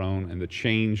white throne and the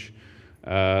change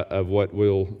of what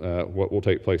will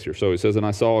take place here. So it says, and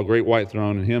I saw a great white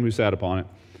throne and him who sat upon it,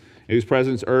 in whose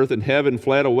presence earth and heaven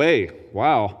fled away.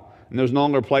 Wow. And there's no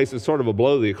longer a place. It's sort of a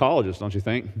blow to the ecologist, don't you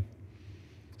think?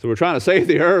 So we're trying to save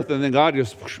the earth, and then God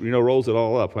just, rolls it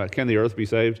all up. Can the earth be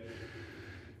saved?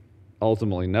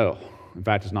 Ultimately, no. In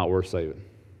fact, it's not worth saving.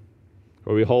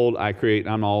 For behold,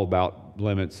 I'm all about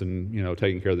limits and,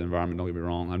 taking care of the environment. Don't get me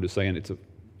wrong. I'm just saying it's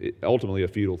ultimately a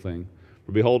futile thing.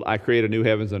 For behold, I create a new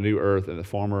heavens and a new earth, and the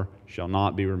former shall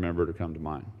not be remembered or come to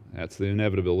mind. That's the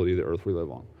inevitability of the earth we live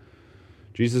on.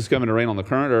 Jesus is coming to reign on the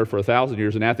current earth for 1,000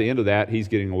 years, and at the end of that, he's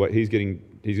going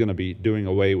to be doing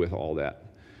away with all that.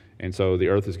 And so the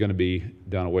earth is going to be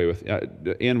done away with.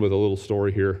 To end with a little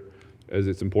story here, as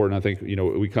it's important. I think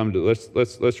we come to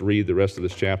let's read the rest of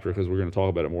this chapter because we're going to talk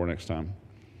about it more next time.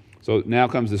 So now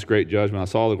comes this great judgment. I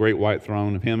saw the great white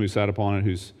throne of him who sat upon it,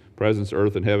 whose presence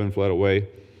earth and heaven fled away,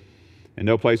 and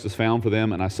no place was found for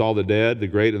them. And I saw the dead, the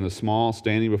great and the small,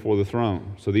 standing before the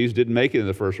throne. So these didn't make it in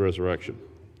the first resurrection.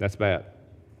 That's bad.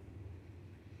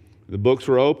 The books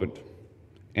were opened,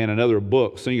 and another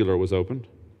book, singular, was opened,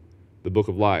 the book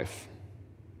of life.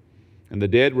 And the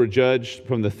dead were judged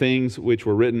from the things which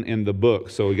were written in the book.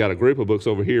 So we got a group of books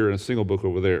over here and a single book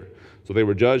over there. So they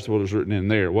were judged for what was written in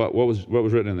there. What was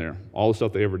written in there? All the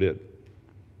stuff they ever did.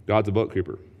 God's a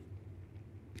bookkeeper.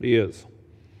 He is.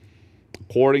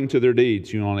 According to their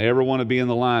deeds. You don't ever want to be in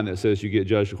the line that says you get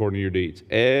judged according to your deeds.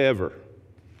 Ever.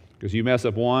 Because you mess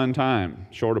up one time,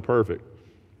 short of perfect,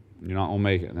 you're not going to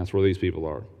make it. And that's where these people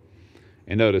are.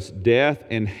 And notice, death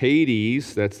and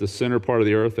Hades, that's the center part of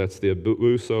the earth, that's the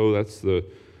Abuso, that's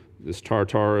this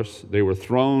Tartarus. They were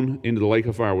thrown into the lake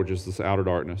of fire, which is this outer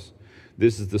darkness.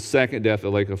 This is the second death,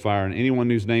 the lake of fire. And anyone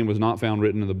whose name was not found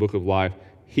written in the book of life,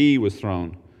 he was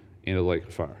thrown into the lake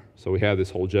of fire. So we have this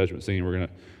whole judgment scene. We're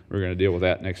gonna deal with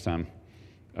that next time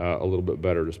a little bit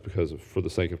better, just because for the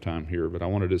sake of time here. But I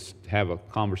wanted to just have a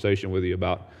conversation with you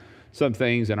about some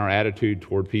things and our attitude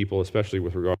toward people, especially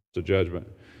with regards to judgment.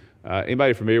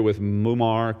 Anybody familiar with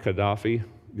Muammar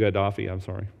Gaddafi? I'm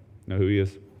sorry. Know who he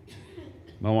is?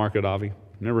 Muammar Gaddafi.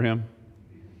 Remember him?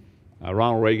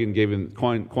 Ronald Reagan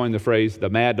coined the phrase,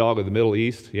 the mad dog of the Middle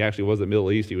East. He actually was the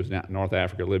Middle East. He was North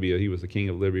Africa, Libya. He was the king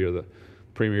of Libya, the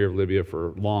premier of Libya for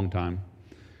a long time.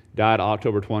 Died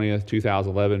October 20th,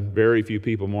 2011. Very few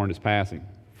people mourned his passing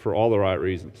for all the right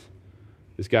reasons.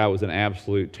 This guy was an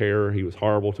absolute terror. He was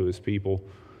horrible to his people.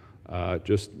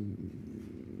 Just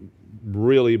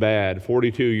really bad.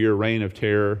 42-year reign of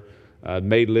terror.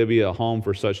 Made Libya a home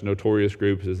for such notorious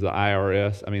groups as the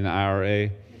IRA.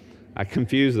 I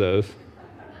confused those.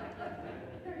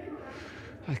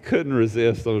 I couldn't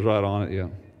resist. I was right on it, yeah.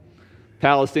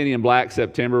 Palestinian Black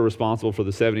September, responsible for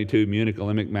the 72 Munich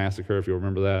Olympic massacre, if you'll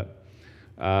remember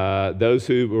that. Those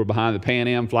who were behind the Pan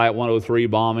Am Flight 103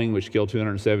 bombing, which killed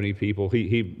 270 people,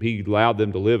 he allowed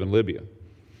them to live in Libya.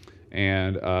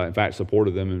 And in fact,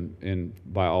 supported them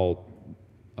by all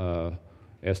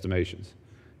estimations.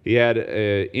 He had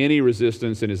any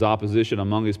resistance in his opposition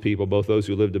among his people, both those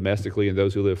who lived domestically and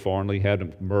those who lived foreignly, had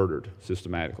them murdered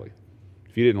systematically.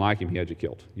 If you didn't like him, he had you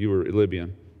killed. You were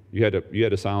Libyan. You had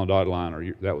to sign on a dotted line,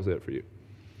 or that was it for you.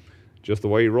 Just the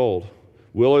way he rolled.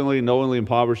 Willingly, knowingly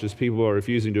impoverished his people are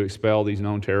refusing to expel these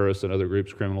known terrorists and other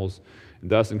groups, criminals, and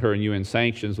thus incurring UN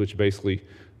sanctions, which basically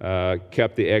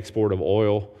kept the export of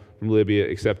oil from Libya,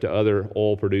 except to other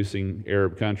oil-producing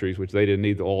Arab countries, which they didn't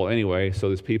need the oil anyway. So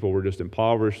these people were just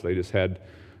impoverished. They just had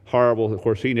horrible. Of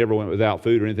course, he never went without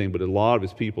food or anything, but a lot of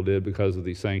his people did because of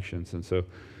these sanctions. And so,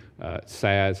 it's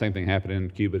sad. Same thing happened in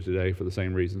Cuba today for the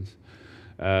same reasons.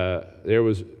 There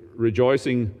was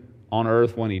rejoicing on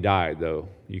earth when he died, though.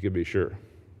 You could be sure.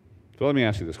 So let me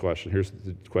ask you this question. Here's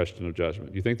the question of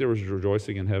judgment. Do you think there was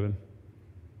rejoicing in heaven?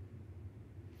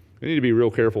 We need to be real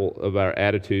careful of our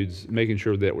attitudes, making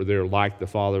sure that we're there like the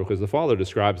Father, because the Father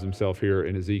describes himself here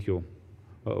in Ezekiel.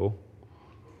 Uh-oh.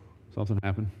 Something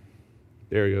happened.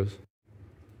 There he goes.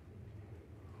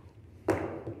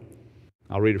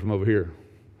 I'll read it from over here.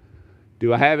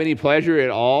 Do I have any pleasure at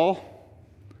all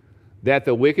that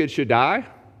the wicked should die?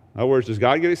 In other words, does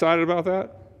God get excited about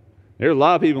that? There's a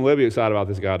lot of people in Libya excited about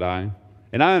this guy dying.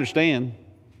 And I understand.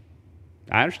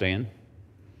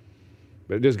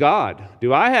 But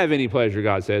do I have any pleasure,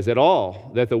 God says, at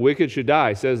all, that the wicked should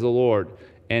die, says the Lord,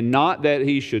 and not that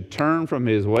he should turn from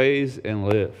his ways and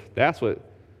live? That's what,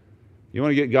 you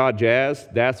want to get God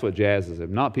jazzed? That's what jazzes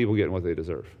him, not people getting what they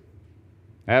deserve.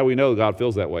 How do we know God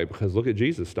feels that way? Because look at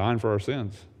Jesus dying for our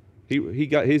sins.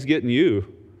 He's getting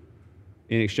you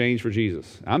in exchange for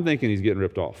Jesus. I'm thinking he's getting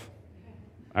ripped off.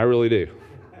 I really do.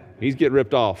 He's getting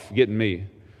ripped off, getting me.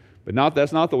 But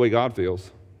that's not the way God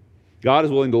feels. God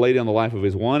is willing to lay down the life of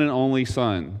his one and only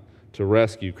Son to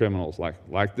rescue criminals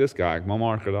like this guy,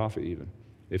 Muammar Gaddafi even,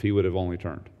 if he would have only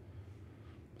turned.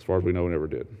 As far as we know, never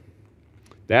did.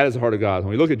 That is the heart of God. When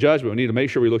we look at judgment, we need to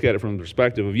make sure we look at it from the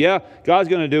perspective of, yeah, God's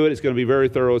going to do it. It's going to be very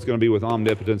thorough. It's going to be with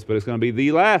omnipotence, but it's going to be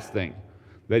the last thing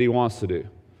that he wants to do.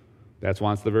 That's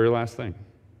why it's the very last thing.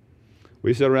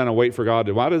 We sit around and wait for God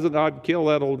to, why doesn't God kill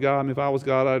that old guy? I mean, if I was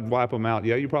God, I'd wipe him out.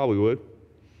 Yeah, you probably would.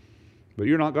 But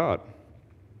you're not God.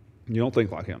 You don't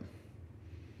think like him.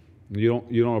 You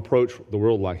don't approach the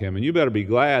world like him. And you better be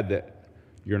glad that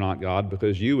you're not God,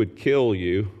 because you would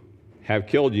have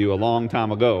killed you a long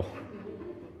time ago.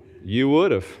 You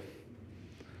would have.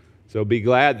 So be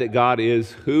glad that God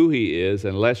is who he is,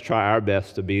 and let's try our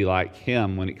best to be like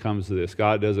him when it comes to this.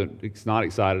 It's not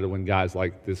excited when guys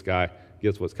like this guy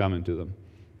gets what's coming to them.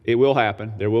 It will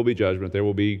happen. There will be judgment. There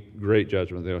will be great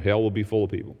judgment. Hell will be full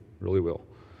of people. It really will.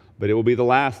 But it will be the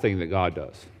last thing that God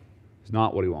does. It's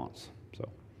not what he wants. So,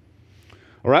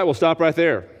 all right, we'll stop right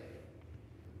there.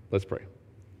 Let's pray.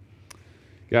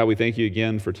 God, we thank you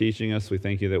again for teaching us. We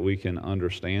thank you that we can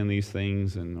understand these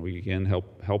things, and we can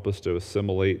help us to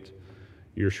assimilate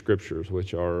your scriptures,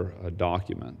 which are a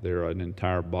document. They're an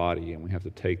entire body, and we have to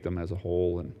take them as a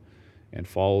whole and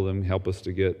follow them. Help us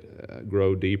to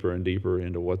grow deeper and deeper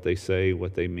into what they say,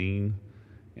 what they mean,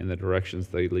 in the directions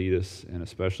they lead us, and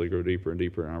especially grow deeper and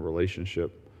deeper in our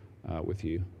relationship with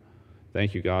you.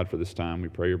 Thank you, God, for this time. We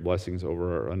pray your blessings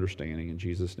over our understanding. In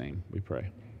Jesus' name we pray.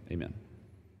 Amen.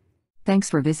 Thanks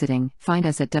for visiting. Find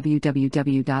us at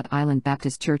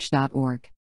www.islandbaptistchurch.org.